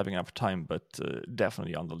about not having enough time, but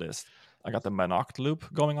definitely on the list. I got the Manoct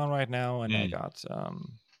loop going on right now, and I got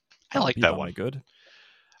I like that one. Good.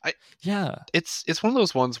 It's one of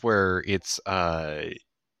those ones where it's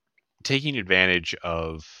taking advantage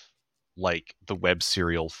of like the web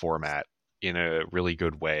serial format in a really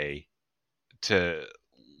good way to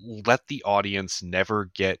let the audience never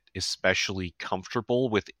get especially comfortable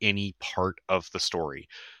with any part of the story.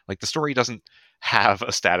 Like, the story doesn't have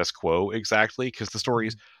a status quo exactly, because the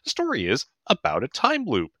story is about a time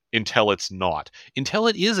loop until it's not, until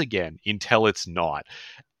it is again, until it's not.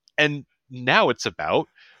 And now it's about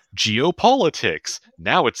geopolitics.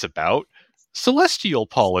 Now it's about celestial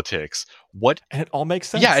politics. And it all makes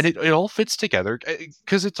sense. Yeah, and it all fits together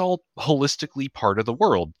because it's all holistically part of the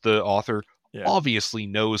world. The author obviously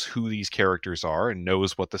knows who these characters are and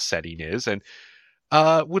knows what the setting is, and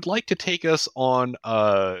would like to take us on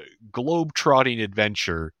a globe-trotting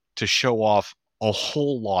adventure to show off a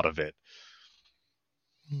whole lot of it.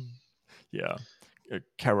 Yeah.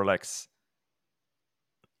 Carol X.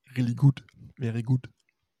 Really good. Very good.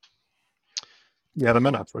 Yeah, the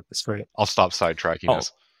Manoct book is great. I'll stop sidetracking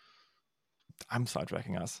us. I'm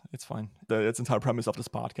sidetracking us. It's fine. That's the entire premise of this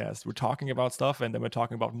podcast. We're talking about stuff, and then we're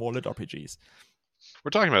talking about more lit RPGs.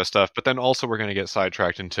 We're talking about stuff, but then also we're going to get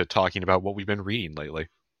sidetracked into talking about what we've been reading lately.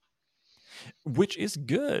 Which is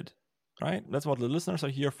good, right? That's what the listeners are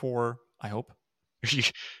here for, I hope.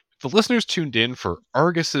 The listeners tuned in for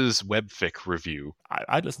Argus's webfic review.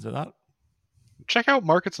 I'd listen to that. Check out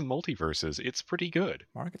Markets and Multiverses. It's pretty good.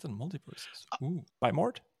 Markets and Multiverses. Ooh. By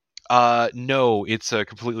Mort? No, it's a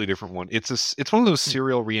completely different one. It's one of those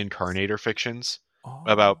serial reincarnator fictions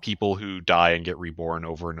about people who die and get reborn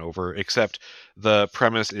over and over, except the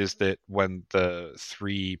premise is that when the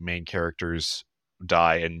three main characters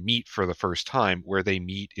die and meet for the first time, where they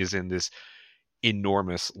meet is in this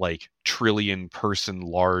enormous, like, trillion-person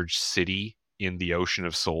large city in the Ocean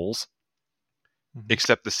of Souls.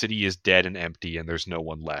 Except the city is dead and empty and there's no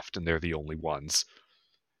one left and they're the only ones.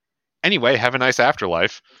 Anyway, have a nice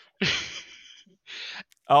afterlife.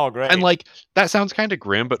 Oh, great. And, like, that sounds kind of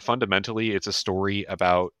grim, but fundamentally it's a story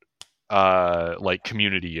about like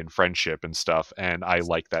community and friendship and stuff, and I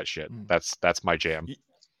like that shit. That's my jam.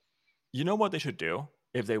 You know what they should do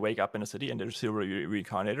if they wake up in a city and there's still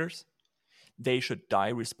reincarnators? They should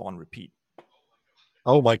die, respawn, repeat.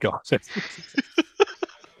 Oh my god.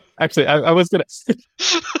 Actually, I was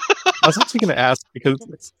actually gonna ask,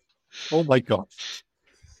 because oh my god.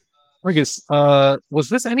 Marcus, was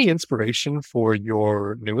this any inspiration for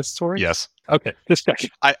your newest story? Yes. Okay, just checking.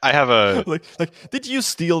 I have a did you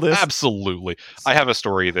steal this? absolutely. I have a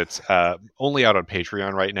story that's only out on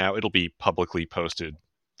Patreon right now. It'll be publicly posted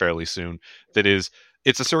fairly soon.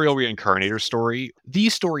 It's a serial reincarnator story.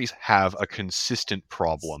 These stories have a consistent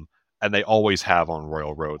problem, and they always have on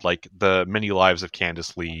Royal Road, like the Many Lives of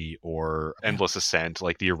Candice Lee or Endless Ascent,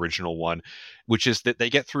 like the original one, which is that they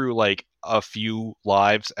get through like a few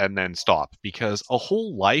lives and then stop, because a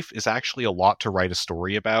whole life is actually a lot to write a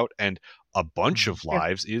story about, and a bunch of Yeah.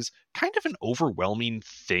 lives is kind of an overwhelming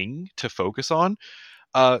thing to focus on.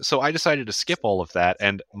 So I decided to skip all of that,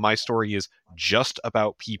 and my story is just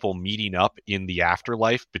about people meeting up in the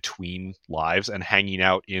afterlife between lives and hanging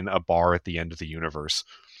out in a bar at the end of the universe.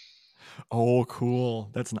 Oh,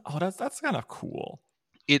 cool. That's kind of cool.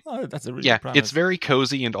 It That's a really Yeah, good premise. it's very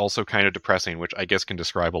cozy and also kind of depressing, which I guess can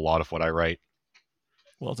describe a lot of what I write.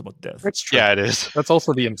 Well, it's about death. That's true. Yeah, it is. That's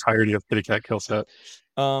also the entirety of Kitty Cat Kill Set.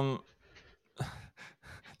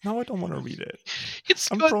 No, I don't want to read it.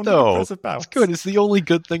 It's I'm good prone to though. depressive bouts. It's good. It's the only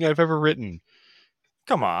good thing I've ever written.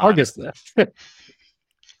 Come on. Marcus, That's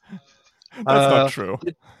not true.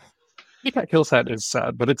 Kitty Cat Kill Set is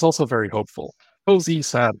sad, but it's also very hopeful. Cozy,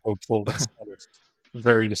 sad, hopeful. That's kind of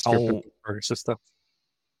very descriptive for her sister.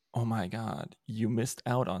 Oh my god. You missed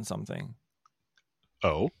out on something.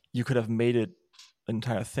 Oh? You could have made it an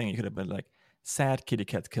entire thing. You could have been like, sad kitty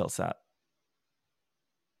cat kill sad.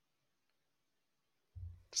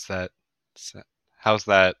 How's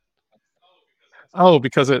that? Oh,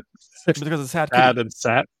 because it's Because it's sad sad kitty. and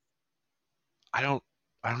sad. I don't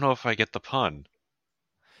know if I get the pun.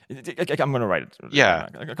 I'm gonna write it. Yeah.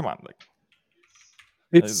 Come on. Like,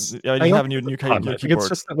 It's you have a new I think keyboard. it's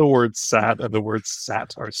just that the words sad and the words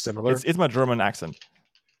sat are similar. It's my German accent.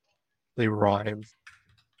 They rhyme.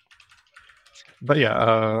 But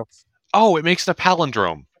yeah, Oh, it makes it a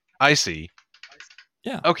palindrome. I see.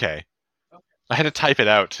 Yeah. Okay. I had to type it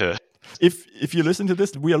out to. If you listen to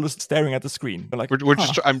this, we are just staring at the screen. We're like, We're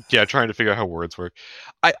just. I'm trying to figure out how words work.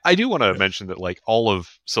 I do want to mention that like all of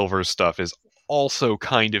Silver's stuff is also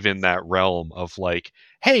kind of in that realm of like,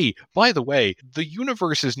 hey, by the way, the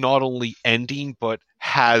universe is not only ending but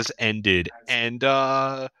has ended, and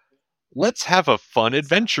let's have a fun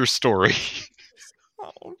adventure story.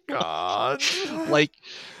 oh god. Like,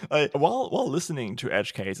 while listening to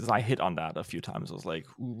Edge Cases, I hit on that a few times. I was like,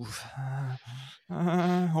 ooh,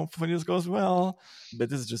 hopefully this goes well. But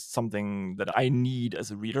this is just something that I need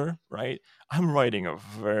as a reader, right? I'm writing a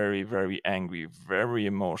very, very angry, very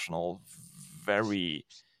emotional, very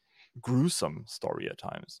gruesome story at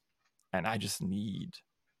times. And I just need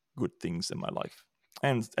good things in my life.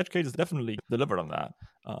 And Edge Cases definitely delivered on that.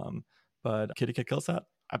 But Kitty Cat Kill Set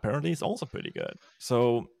apparently is also pretty good.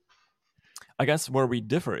 So I guess where we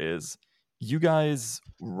differ is you guys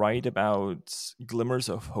write about glimmers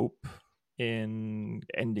of hope in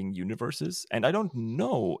ending universes, and I don't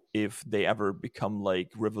know if they ever become like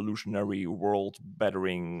revolutionary, world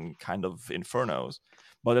bettering kind of infernos,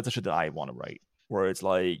 but that's the shit that I want to write, where it's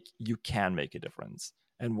like you can make a difference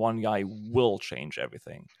and one guy will change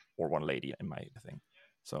everything, or one lady in my thing.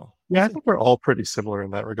 So yeah, I think we're all pretty similar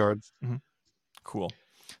in that regard. Cool.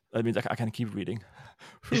 That means I can keep reading.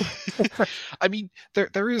 I mean,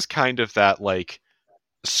 there is kind of that like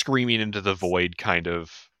screaming into the void kind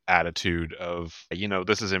of attitude of, you know,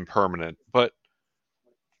 this is impermanent, but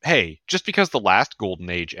hey, just because the last golden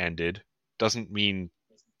age ended doesn't mean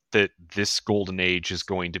that this golden age is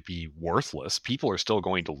going to be worthless. People are still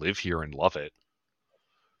going to live here and love it.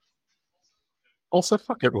 Also,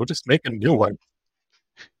 fuck it, we'll just make a new one.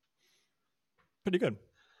 Pretty good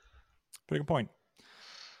point.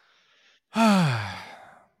 I'm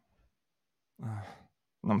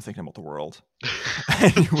thinking about the world.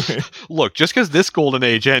 Anyway, look, just because this golden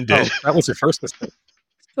age ended, that was your first mistake.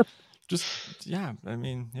 I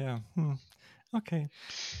mean, yeah. Okay.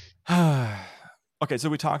 Okay, so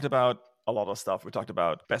we talked about a lot of stuff. We talked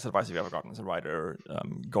about best advice you've ever gotten as a writer,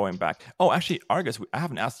 going back. Oh, actually, Argus, I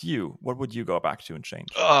haven't asked you. What would you go back to and change?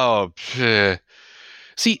 Oh,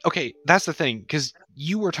 see, okay, that's the thing, because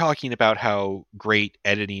you were talking about how great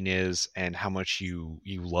editing is and how much you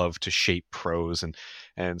love to shape prose, and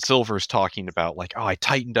Silver's talking about like, oh, I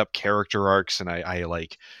tightened up character arcs and I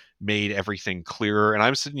like made everything clearer, and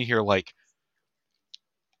I'm sitting here like,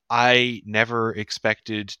 I never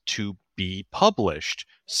expected to be published.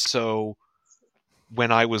 So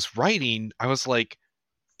when I was writing, I was like,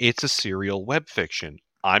 it's a serial web fiction.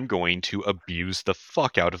 I'm going to abuse the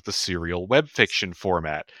fuck out of the serial web fiction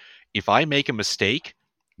format. If I make a mistake,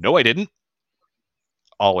 no, I didn't.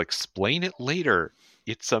 I'll explain it later.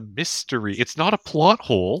 It's a mystery. It's not a plot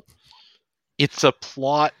hole. It's a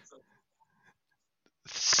plot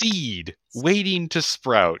seed waiting to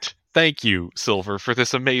sprout. Thank you, Silver, for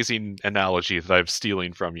this amazing analogy that I'm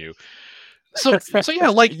stealing from you. So yeah,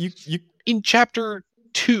 like in chapter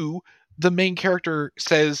 2, the main character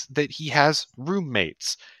says that he has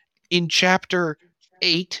roommates. In chapter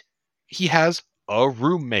 8, he has a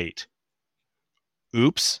roommate.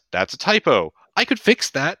 Oops, that's a typo. I could fix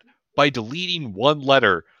that by deleting one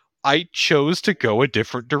letter. I chose to go a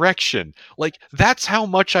different direction. Like, that's how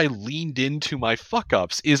much I leaned into my fuck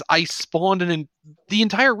ups. Is I spawned the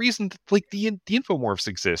entire reason that, like, the infomorphs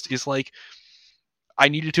exist is like I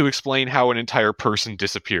needed to explain how an entire person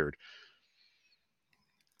disappeared.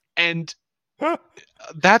 And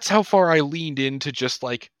that's how far I leaned into just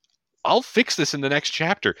like, I'll fix this in the next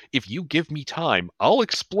chapter. If you give me time, I'll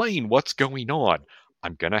explain what's going on.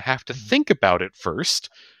 I'm going to have to think about it first.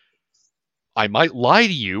 I might lie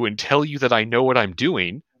to you and tell you that I know what I'm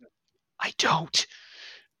doing. I don't.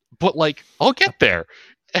 But, like, I'll get there.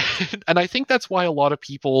 And I think that's why a lot of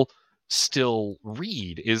people still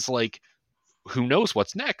read, is like, who knows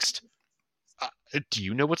what's next? Do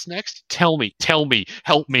you know what's next? Tell me,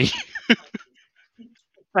 help me.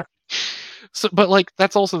 So, but like,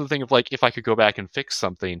 that's also the thing of like, if I could go back and fix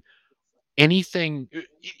something, anything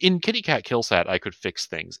in Kitty Cat Killsat, I could fix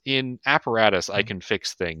things. In Apparatus, I can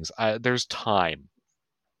fix things. There's time.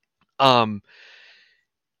 I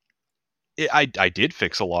did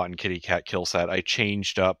fix a lot in Kitty Cat Killsat. I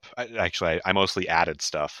changed up. I mostly added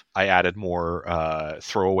stuff. I added more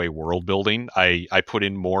throwaway world building. I put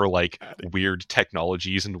in more like weird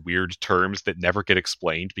technologies and weird terms that never get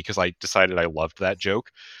explained because I decided I loved that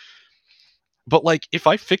joke. But like, if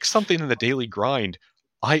I fix something in the daily grind,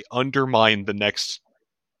 I undermine the next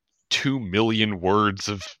 2 million words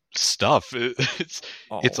of stuff.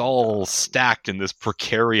 It's all stacked in this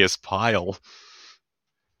precarious pile.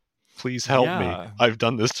 Please help me. I've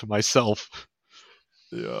done this to myself.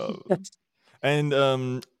 Yeah.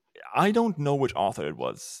 And I don't know which author it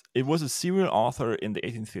was. It was a serial author in the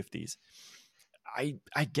 1850s.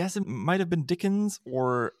 I guess it might have been Dickens,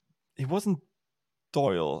 or it wasn't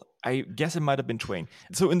Doyle. I guess it might have been Twain.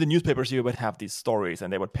 So in the newspapers, you would have these stories,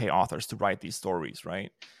 and they would pay authors to write these stories,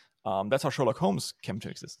 right? That's how Sherlock Holmes came to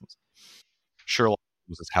existence. Sherlock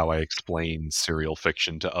Holmes is how I explain serial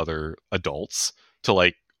fiction to other adults. To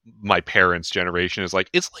like my parents' generation is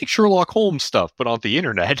like, it's like Sherlock Holmes stuff, but on the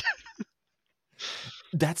internet.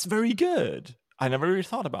 That's very good. I never really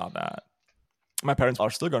thought about that. My parents are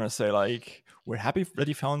still going to say, like, we're happy that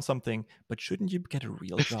you found something, but shouldn't you get a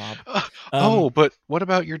real job? But what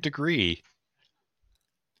about your degree?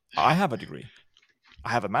 I have a degree. I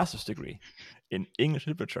have a master's degree in English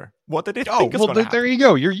literature. What did they think is going to happen? There you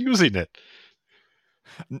go. You're using it.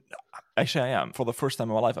 Actually, I am. For the first time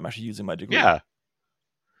in my life, I'm actually using my degree. Yeah.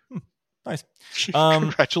 Nice.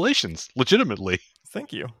 Congratulations. Legitimately.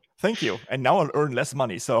 Thank you. And now I'll earn less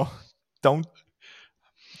money, so don't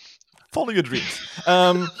follow your dreams.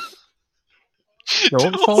 Don't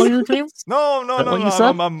follow your dreams? No.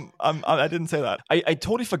 I didn't say that. I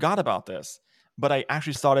totally forgot about this, but I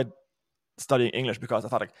actually started studying English because I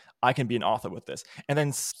thought, like, I can be an author with this. And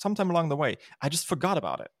then sometime along the way, I just forgot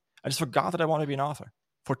about it. I just forgot that I wanted to be an author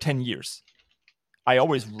for 10 years. I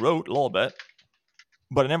always wrote a little bit,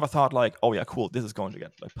 but I never thought, like, oh yeah, cool, this is going to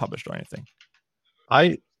get like published or anything.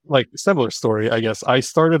 Like, similar story, I guess. I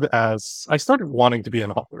started wanting to be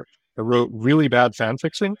an author. I wrote really bad fan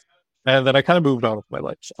fiction, and then I kind of moved on with my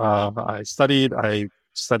life. I studied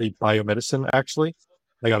biomedicine, actually.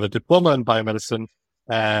 I got a diploma in biomedicine,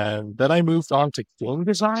 and then I moved on to game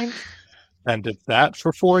design and did that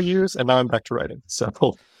for 4 years, and now I'm back to writing.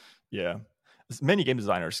 So, yeah. Many game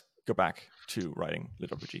designers go back to writing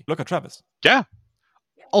LitRPG. Look at Travis. Yeah.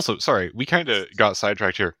 Also, sorry, we kind of got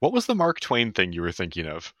sidetracked here. What was the Mark Twain thing you were thinking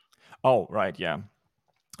of? Oh, right, yeah.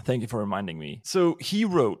 Thank you for reminding me. So he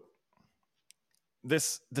wrote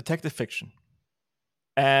this detective fiction,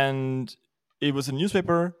 and it was a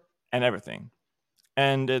newspaper and everything.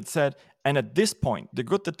 And it said, and at this point, the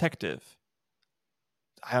good detective,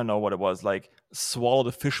 I don't know what it was, like swallowed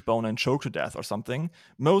a fishbone and choked to death or something,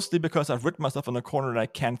 mostly because I've written myself in a corner and I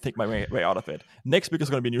can't think my way out of it. Next week is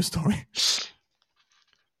going to be a new story.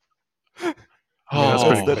 that's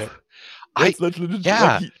pretty good. That's literally,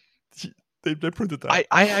 yeah. Like they printed that.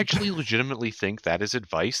 I actually legitimately think that is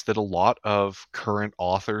advice that a lot of current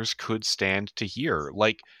authors could stand to hear.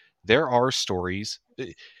 Like, there are stories,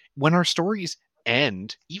 when our stories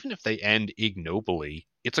end, even if they end ignobly,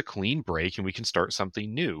 it's a clean break and we can start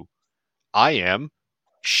something new. I am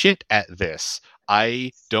shit at this.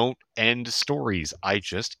 I don't end stories. I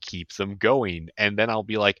just keep them going. And then I'll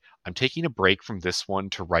be like, I'm taking a break from this one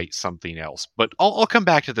to write something else. But I'll come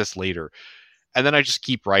back to this later. And then I just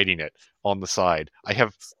keep writing it on the side. I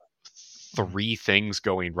have 3 things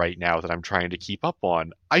going right now that I'm trying to keep up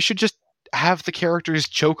on. I should just have the characters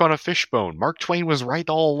choke on a fishbone. Mark Twain was right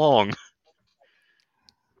all along.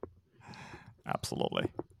 Absolutely.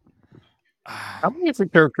 How many of the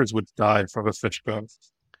characters would die from a fishbone?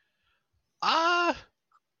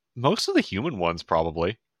 Most of the human ones,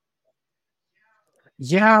 probably.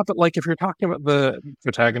 Yeah, but like if you're talking about the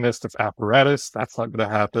protagonist of Apparatus, that's not going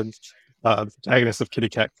to happen. The protagonist of Kitty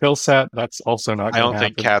Cat Kill Set, that's also not I going don't to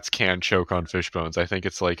think happen. cats can choke on fish bones. I think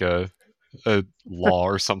it's like a law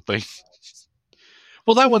or something.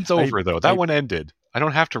 Well, that one's over, though. That one ended. I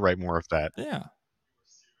don't have to write more of that. Yeah.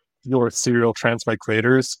 Your serial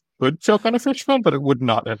transmigrators could choke on a fishbone, but it would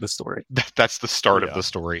not end the story. That's the start of the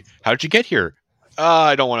story. How'd you get here?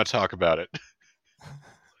 I don't want to talk about it.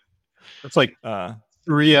 It's like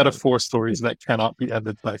 3 out of 4 stories that cannot be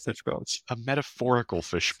ended by fishbones. A metaphorical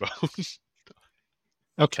fishbone.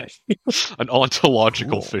 Okay. An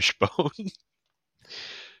ontological fishbone.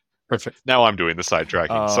 Perfect. Now I'm doing the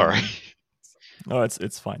sidetracking. Sorry. No,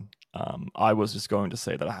 it's fine. I was just going to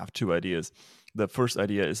say that I have 2 ideas. The first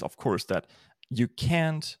idea is, of course, that you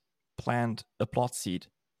can't plant a plot seed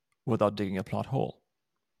without digging a plot hole.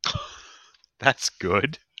 That's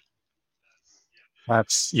good.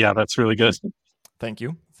 That's really good. Thank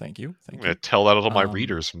you. I'm going to tell that to my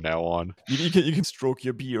readers from now on. You can stroke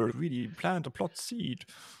your beard, really plant a plot seed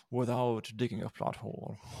without digging a plot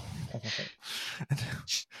hole.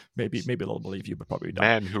 maybe they'll believe you, but probably not.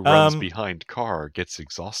 Man who runs behind car gets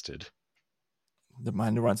exhausted. The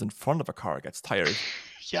man who runs in front of a car gets tired.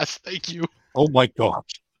 Yes, thank you. Oh my god.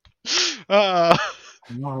 Uh,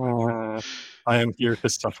 I am here to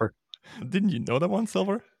suffer. Didn't you know that one,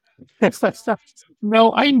 Silver?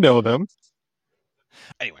 No, I know them.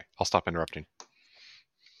 Anyway, I'll stop interrupting.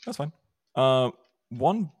 That's fine.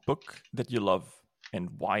 One book that you love, and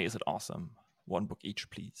why is it awesome? One book each,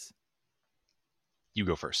 please. You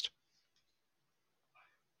go first.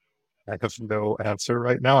 I have no answer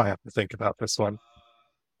right now. I have to think about this one.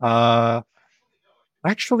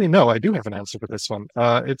 Actually, no, I do have an answer for this one.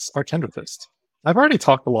 It's Archendrithist. I've already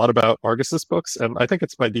talked a lot about Argus's books, and I think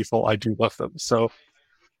it's by default I do love them. So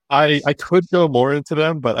I could go more into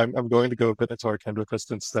them, but I'm going to go a bit into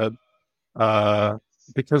Archendrithist instead.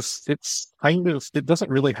 Because it doesn't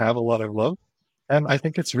really have a lot of love, and I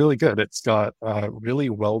think it's really good. It's got really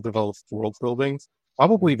well-developed world building,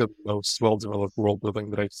 probably the most well-developed world building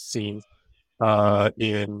that I've seen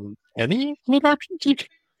in any RPG.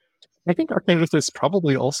 I think Archendrithist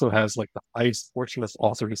probably also has like the highest portion of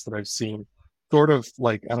authors that I've seen. Sort of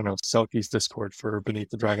like, I don't know, Selkie's Discord for Beneath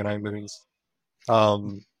the Dragon Eye Moons.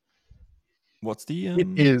 What's the It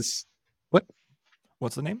is what?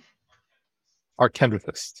 What's the name?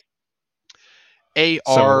 Archendrithist.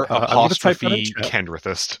 A-R So, apostrophe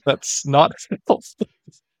Kendrithist. That's not.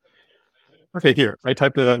 Okay, here. I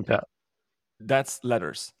typed it in chat. That's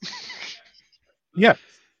letters. Yeah.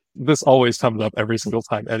 This always comes up every single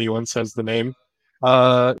time anyone says the name.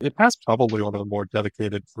 It has probably one of the more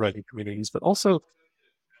dedicated writing communities, but also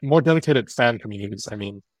more dedicated fan communities, I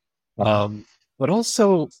mean. But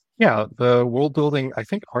also, yeah, the world building, I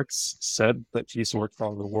think Arx said that he's worked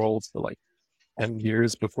on the world for like 10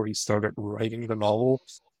 years before he started writing the novel.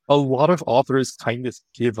 A lot of authors kind of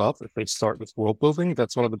give up if they start with world building.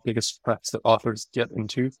 That's one of the biggest traps that authors get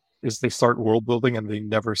into, is they start world building and they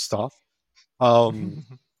never stop.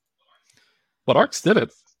 But Arx did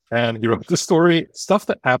it, and he wrote the story. Stuff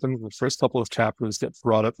that happened in the first couple of chapters gets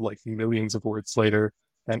brought up like millions of words later,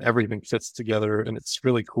 and everything fits together, and it's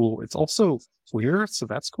really cool. It's also queer, so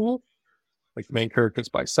that's cool. Like, the main character is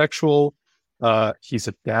bisexual. He's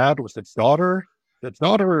a dad with a daughter. The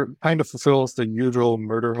daughter kind of fulfills the usual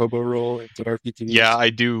murder hobo role in RPGs. Yeah,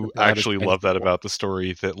 I do actually love that about the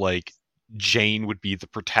story, that like Jane would be the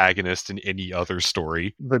protagonist in any other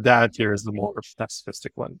story. The dad here is the more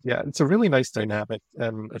pacifistic one. Yeah, it's a really nice dynamic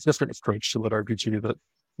and a different approach to lit RPG that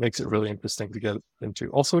makes it really interesting to get into.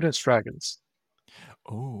 Also, it has dragons.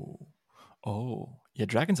 Oh, yeah,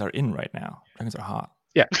 dragons are in right now. Dragons are hot.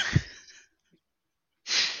 Yeah.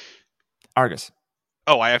 Argus.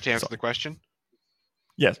 Oh, I have to answer the question?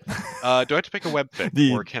 Yes. Do I have to pick a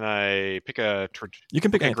webfic, or can I pick a... You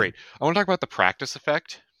can pick anything. Great. I want to talk about the practice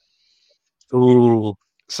effect. Ooh.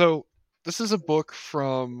 So, this is a book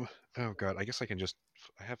from... Oh, God, I guess I can just...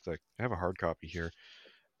 I have a hard copy here.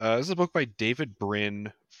 This is a book by David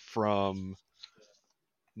Brin from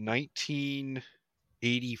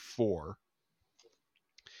 1984.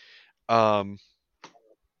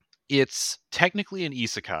 It's technically an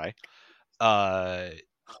isekai.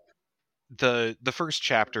 The first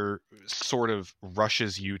chapter sort of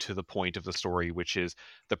rushes you to the point of the story, which is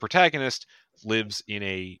the protagonist lives in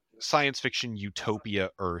a science fiction utopia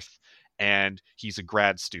Earth, and he's a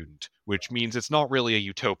grad student, which means it's not really a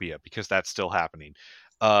utopia because that's still happening.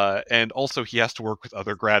 And also he has to work with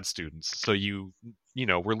other grad students, so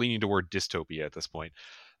we're leaning toward dystopia at this point.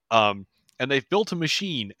 Um, and they've built a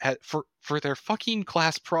machine for their fucking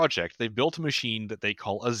class project. They've built a machine that they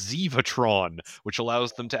call a Zivatron, which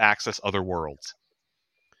allows them to access other worlds.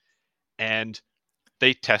 And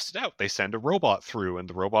they test it out. They send a robot through, and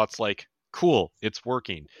the robot's like, cool, it's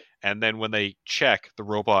working. And then when they check, the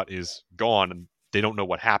robot is gone, and they don't know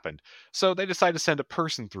what happened. So they decide to send a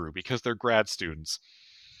person through because they're grad students.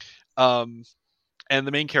 And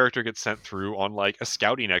the main character gets sent through on like a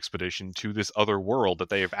scouting expedition to this other world that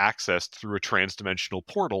they have accessed through a transdimensional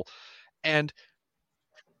portal, and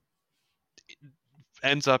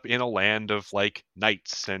ends up in a land of like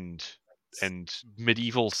knights and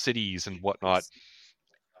medieval cities and whatnot.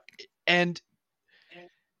 And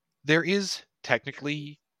there is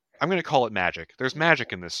technically, I'm going to call it magic. There's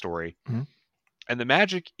magic in this story. Mhm. And the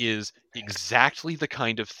magic is exactly the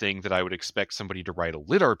kind of thing that I would expect somebody to write a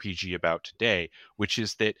lit RPG about today, which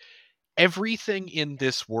is that everything in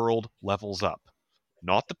this world levels up.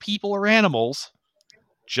 Not the people or animals,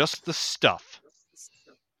 just the stuff.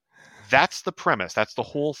 That's the premise. That's the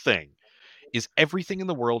whole thing. Is everything in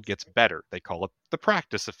the world gets better. They call it the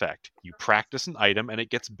practice effect. You practice an item and it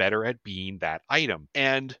gets better at being that item.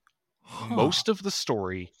 And most of the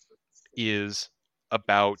story is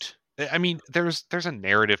about, I mean, there's a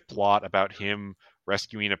narrative plot about him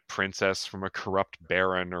rescuing a princess from a corrupt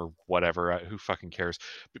baron or whatever, who fucking cares.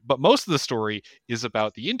 But most of the story is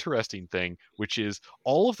about the interesting thing, which is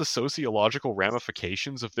all of the sociological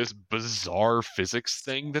ramifications of this bizarre physics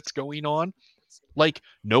thing that's going on. Like,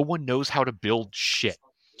 no one knows how to build shit.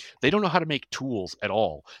 They don't know how to make tools at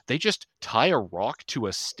all. They just tie a rock to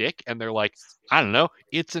a stick and they're like, I don't know,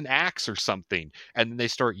 it's an axe or something. And then they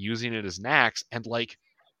start using it as an axe, and like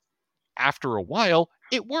after a while,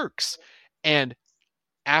 it works. And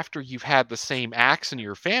after you've had the same axe in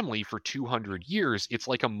your family for 200 years, it's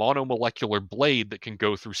like a monomolecular blade that can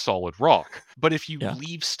go through solid rock. But if you Yeah.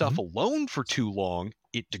 leave stuff alone for too long,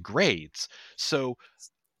 it degrades. So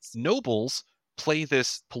nobles play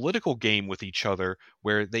this political game with each other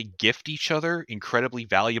where they gift each other incredibly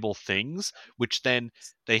valuable things, which then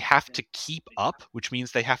they have to keep up, which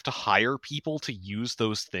means they have to hire people to use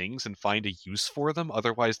those things and find a use for them.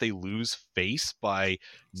 Otherwise, they lose face by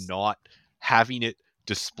not having it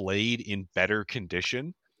displayed in better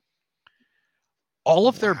condition. All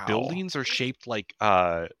of their buildings are shaped like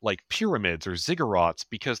pyramids or ziggurats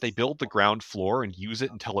because they build the ground floor and use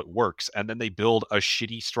it until it works, and then they build a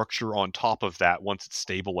shitty structure on top of that once it's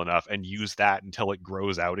stable enough and use that until it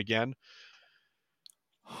grows out again.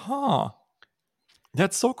 Huh.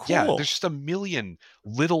 That's so cool. Yeah, there's just a million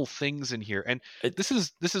little things in here, and this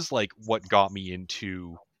is like what got me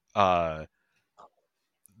into the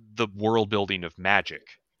world building of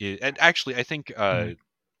magic. And actually, I think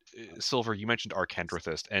Silver, you mentioned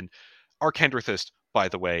Archendrathist, and Archendrathist, by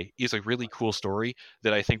the way, is a really cool story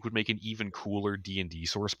that I think would make an even cooler D&D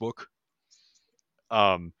source book.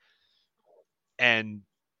 And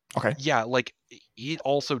okay, yeah, like it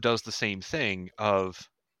also does the same thing of,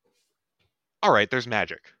 all right, there's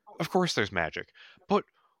magic. Of course there's magic. But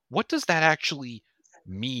what does that actually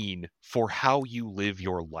mean for how you live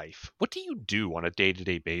your life? What do you do on a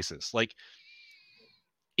day-to-day basis? Like,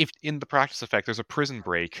 if in the practice effect there's a prison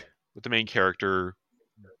break with the main character,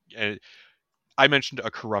 I mentioned a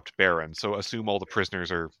corrupt baron, so assume all the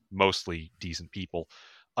prisoners are mostly decent people.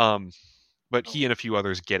 But he and a few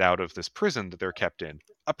others get out of this prison that they're kept in.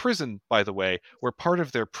 A prison, by the way, where part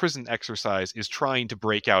of their prison exercise is trying to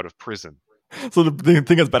break out of prison. So the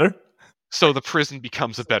thing is better? So the prison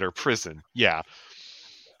becomes a better prison. Yeah.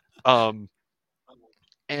 And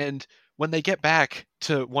when they get back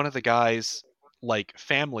to one of the guys' like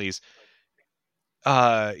families,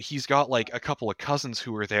 he's got like a couple of cousins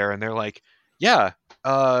who are there, and they're like, yeah,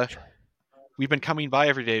 we've been coming by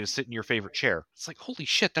every day to sit in your favorite chair. It's like, holy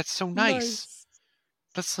shit, that's so nice.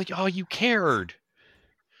 That's like, oh, you cared.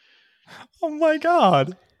 Oh my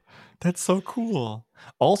god. That's so cool.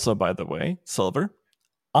 Also, by the way, Silver,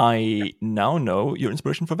 I now know your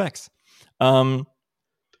inspiration for Vex. Oh,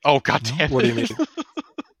 god damn it. What do you mean?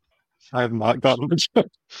 I have not gotten the joke.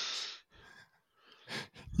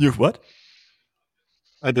 You've what?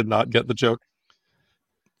 I did not get the joke.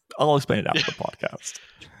 I'll explain it after the podcast.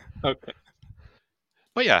 Okay.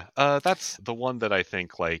 But yeah, that's the one that I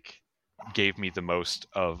think like gave me the most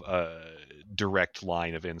of a direct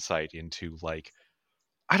line of insight into, like,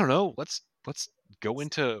 I don't know, let's go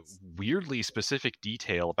into weirdly specific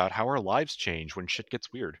detail about how our lives change when shit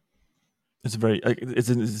gets weird. It's it's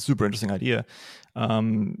a super interesting idea.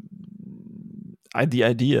 The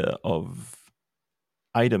idea of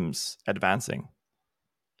items advancing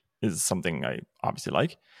is something I obviously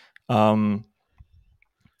like, but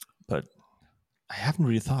I haven't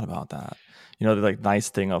really thought about that. The like nice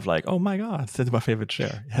thing of like, oh my god, that's my favorite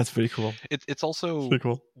chair. That's pretty cool. It's also pretty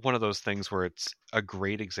cool. One of those things where it's a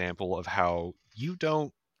great example of how you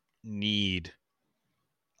don't need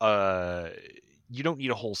a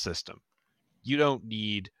whole system. You don't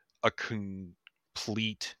need a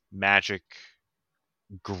complete magic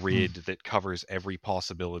grid that covers every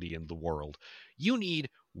possibility in the world. You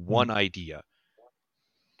need one idea.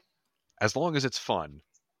 As long as it's fun,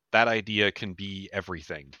 that idea can be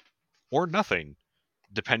everything or nothing,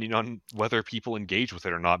 depending on whether people engage with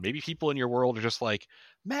it or not. Maybe people in your world are just like,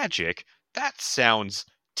 magic? That sounds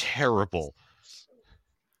terrible.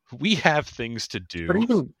 We have things to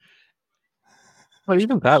do. But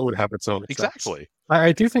even that would have its own effects. Exactly.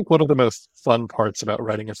 I do think one of the most fun parts about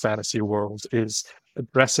writing a fantasy world is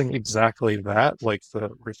addressing exactly that, like the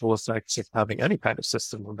ripple effects of having any kind of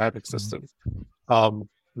system or magic system.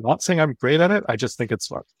 Not saying I'm great at it, I just think it's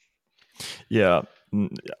fun. Yeah,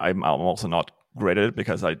 I'm also not great at it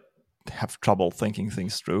because I have trouble thinking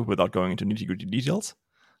things through without going into nitty-gritty details.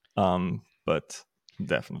 But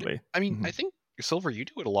definitely. I mean, I think, Silver, you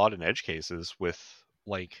do it a lot in edge cases with,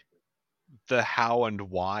 like, the how and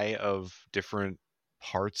why of different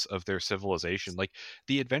parts of their civilization. Like,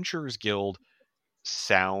 the Adventurers Guild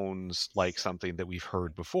sounds like something that we've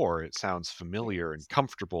heard before. It sounds familiar and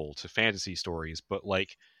comfortable to fantasy stories, but,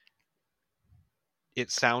 like, it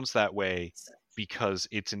sounds that way because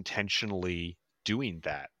it's intentionally doing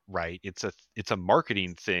that, right? It's a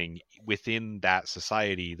marketing thing within that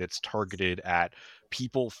society that's targeted at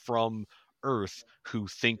people from Earth who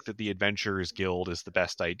think that the Adventurers Guild is the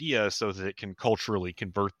best idea so that it can culturally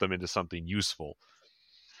convert them into something useful.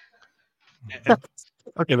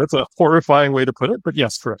 Okay, that's a horrifying way to put it, but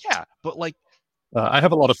yes, correct. Yeah, but like, I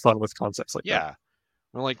have a lot of fun with concepts like that. Yeah.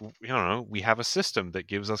 We're like, I don't know, we have a system that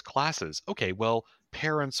gives us classes. Okay, well,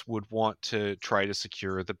 parents would want to try to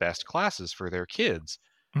secure the best classes for their kids.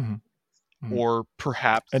 Or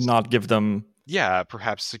perhaps... And not give them... Yeah,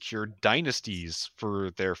 perhaps secure dynasties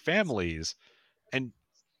for their families. And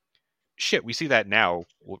shit, we see that now,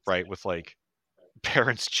 right, with, like,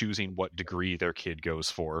 parents choosing what degree their kid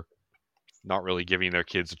goes for. Not really giving their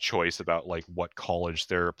kids a choice about, like, what college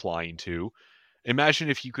they're applying to. Imagine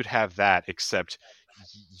if you could have that, except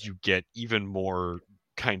you get even more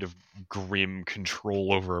kind of grim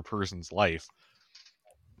control over a person's life,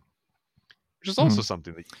 which is also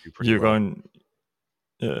something that you do pretty well.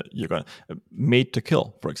 You're going Made to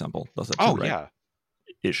Kill, for example, does that too, right?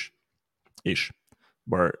 Yeah, ish,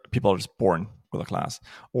 where people are just born with a class.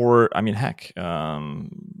 Or I mean, heck,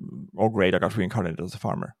 or Great, I got reincarnated as a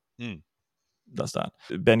farmer. Does that.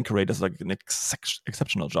 Ben Curray does like an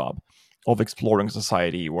exceptional job of exploring a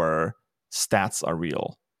society where stats are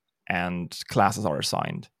real and classes are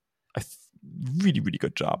assigned. Really, really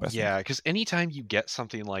good job. Yeah, because anytime you get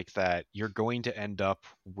something like that, you're going to end up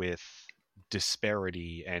with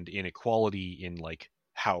disparity and inequality in, like,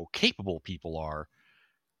 how capable people are,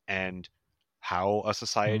 and how a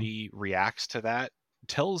society reacts to that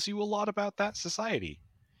tells you a lot about that society.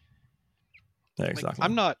 Yeah, exactly.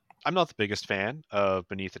 Like, I'm not the biggest fan of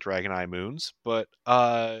Beneath the Dragon Eye Moons, but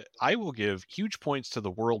I will give huge points to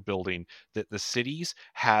the world building that the cities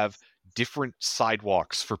have different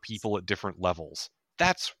sidewalks for people at different levels.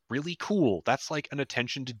 That's really cool. That's like an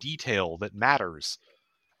attention to detail that matters.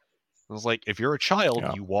 It's like, if you're a child,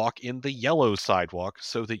 you walk in the yellow sidewalk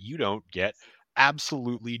so that you don't get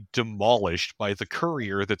absolutely demolished by the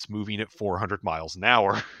courier that's moving at 400 miles an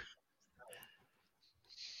hour.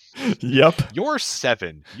 Yep. You're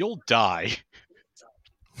 7. You'll die.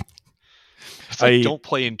 It's like, don't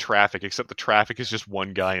play in traffic, except the traffic is just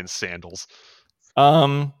one guy in sandals.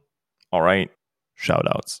 All right. Shout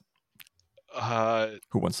outs.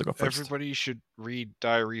 Who wants to go first? Everybody should read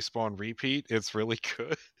Die, Respawn, Repeat. It's really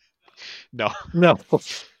good. No.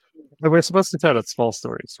 We're supposed to tell it small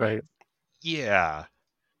stories, right? Yeah.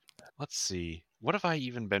 Let's see. What have I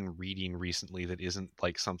even been reading recently that isn't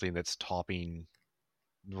like something that's topping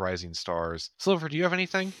Rising Stars? Silver, do you have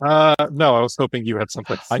anything? No, I was hoping you had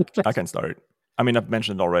something. I can start. I mean, I've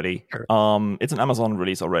mentioned it already. Sure. It's an Amazon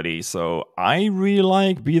release already, so I really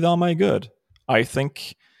like Be Thou My Good. I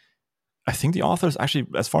think the authors actually,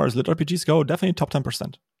 as far as lit RPGs go, definitely top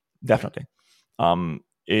 10%. Definitely.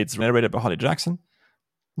 It's narrated by Holly Jackson.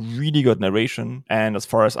 Really good narration, and as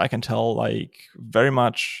far as I can tell, like very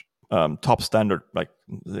much top standard. Like,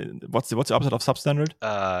 what's the opposite of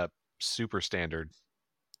substandard? Super standard.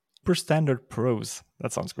 Per standard prose.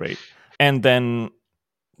 That sounds great. And then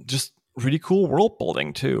just really cool world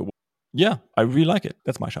building too. Yeah, I really like it.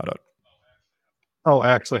 That's my shout out. Oh,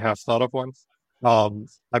 I actually have thought of one. I'm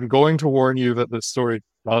going to warn you that this story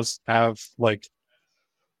does have like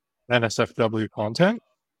NSFW content.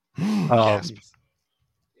 Gasp.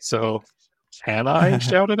 So can I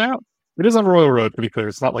shout it out? It is on Royal Road, to be clear.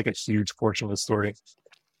 It's not like a huge portion of the story.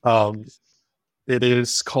 It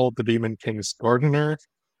is called The Demon King's Gardener.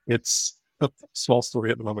 It's a small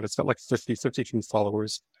story at the moment. It's got like 52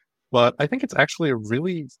 followers. But I think it's actually a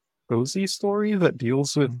really cozy story that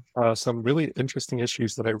deals with some really interesting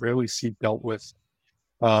issues that I rarely see dealt with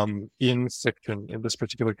in fiction, in this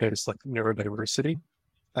particular case, like neurodiversity.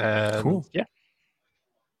 And Cool. yeah,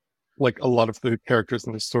 like a lot of the characters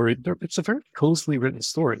in the story, it's a very cozily written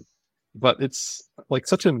story, but it's like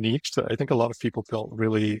such a niche that I think a lot of people don't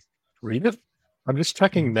really read it. I'm just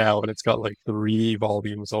checking now, and it's got like 3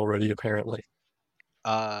 volumes already, apparently.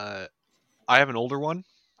 I have an older one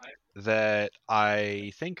that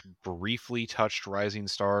I think briefly touched Rising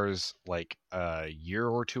Stars like a year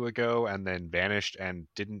or 2 ago and then vanished and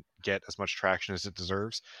didn't get as much traction as it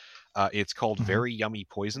deserves. It's called Very Yummy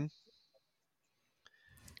Poison.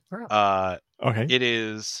 Okay. It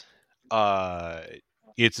is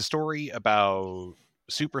it's a story about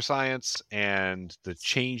super science and the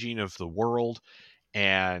changing of the world,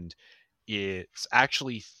 and it's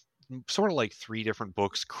actually sort of like 3 different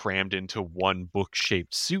books crammed into one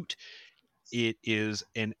book-shaped suit. It is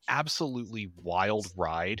an absolutely wild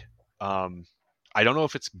ride. I don't know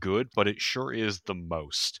if it's good, but it sure is the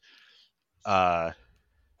most.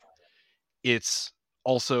 It's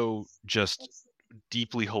also just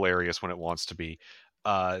deeply hilarious when it wants to be.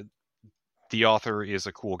 The author is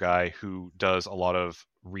a cool guy who does a lot of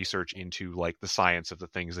research into like the science of the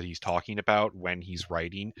things that he's talking about when he's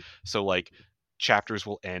writing. So like chapters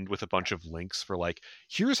will end with a bunch of links for like,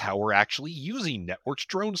 here's how we're actually using networked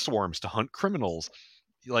drone swarms to hunt criminals.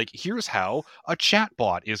 Like, here's how a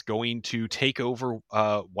chatbot is going to take over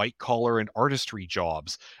white collar and artistry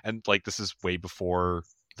jobs. And like, this is way before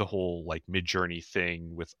the whole like Midjourney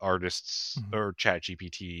thing with artists or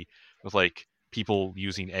ChatGPT with like people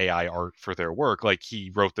using AI art for their work. Like,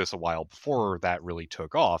 he wrote this a while before that really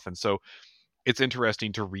took off. And so it's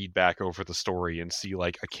interesting to read back over the story and see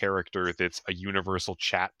like a character that's a universal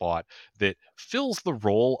chatbot that fills the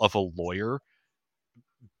role of a lawyer,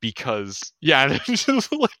 because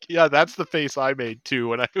just like, yeah, that's the face I made too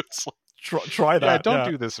when I was like, try that. Don't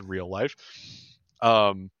do this in real life.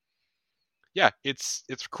 Yeah, it's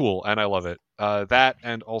cool and I love it. That,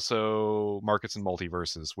 and also Markets and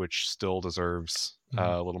Multiverses, which still deserves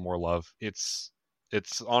a little more love. It's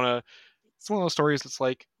one of those stories that's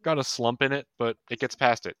like got a slump in it, but it gets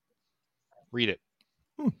past it. Read it.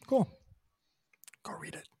 Cool. Go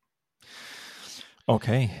read it.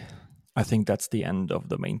 Okay. I think that's the end of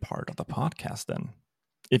the main part of the podcast then.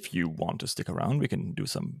 If you want to stick around, we can do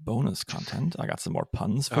some bonus content. I got some more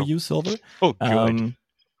puns for you, Silver. Oh, good.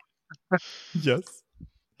 Yes.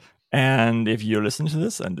 And if you're listening to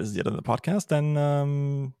this and this is the end of the podcast,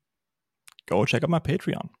 then go check out my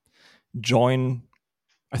Patreon. Join,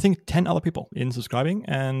 I think, 10 other people in subscribing,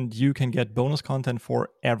 and you can get bonus content for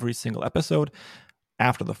every single episode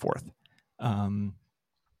after the 4th,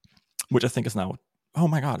 which I think is now, oh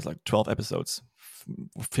my God, it's like 12 episodes,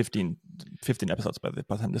 15 episodes by the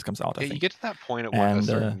time this comes out. I think you get to that point at a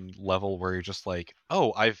certain level where you're just like,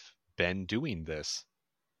 oh, I've been doing this.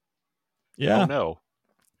 Yeah. Oh no.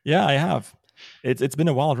 Yeah, I have. It's been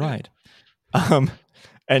a wild ride.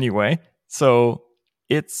 Anyway, so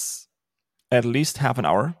it's at least half an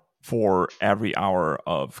hour for every hour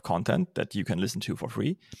of content that you can listen to for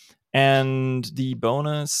free. And the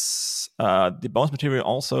bonus material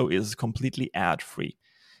also is completely ad-free.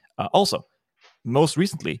 Also, most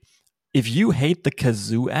recently, if you hate the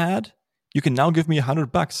kazoo ad, you can now give me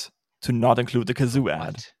 $100 to not include the kazoo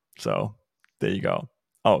ad. What? So there you go.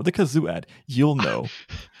 Oh, the kazoo ad. You'll know.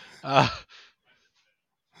 I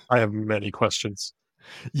have many questions.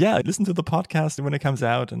 Yeah, listen to the podcast when it comes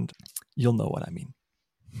out and you'll know what I mean.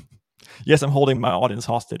 Yes, I'm holding my audience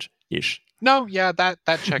hostage-ish. No, yeah, that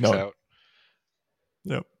checks out.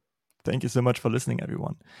 No. Thank you so much for listening,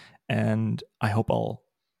 everyone. And I hope I'll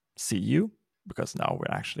see you, because now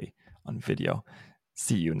we're actually on video.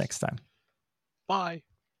 See you next time. Bye.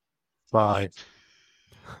 Bye.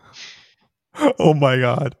 Oh my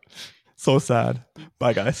God. So sad.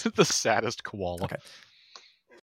 Bye, guys. The saddest koala. Okay.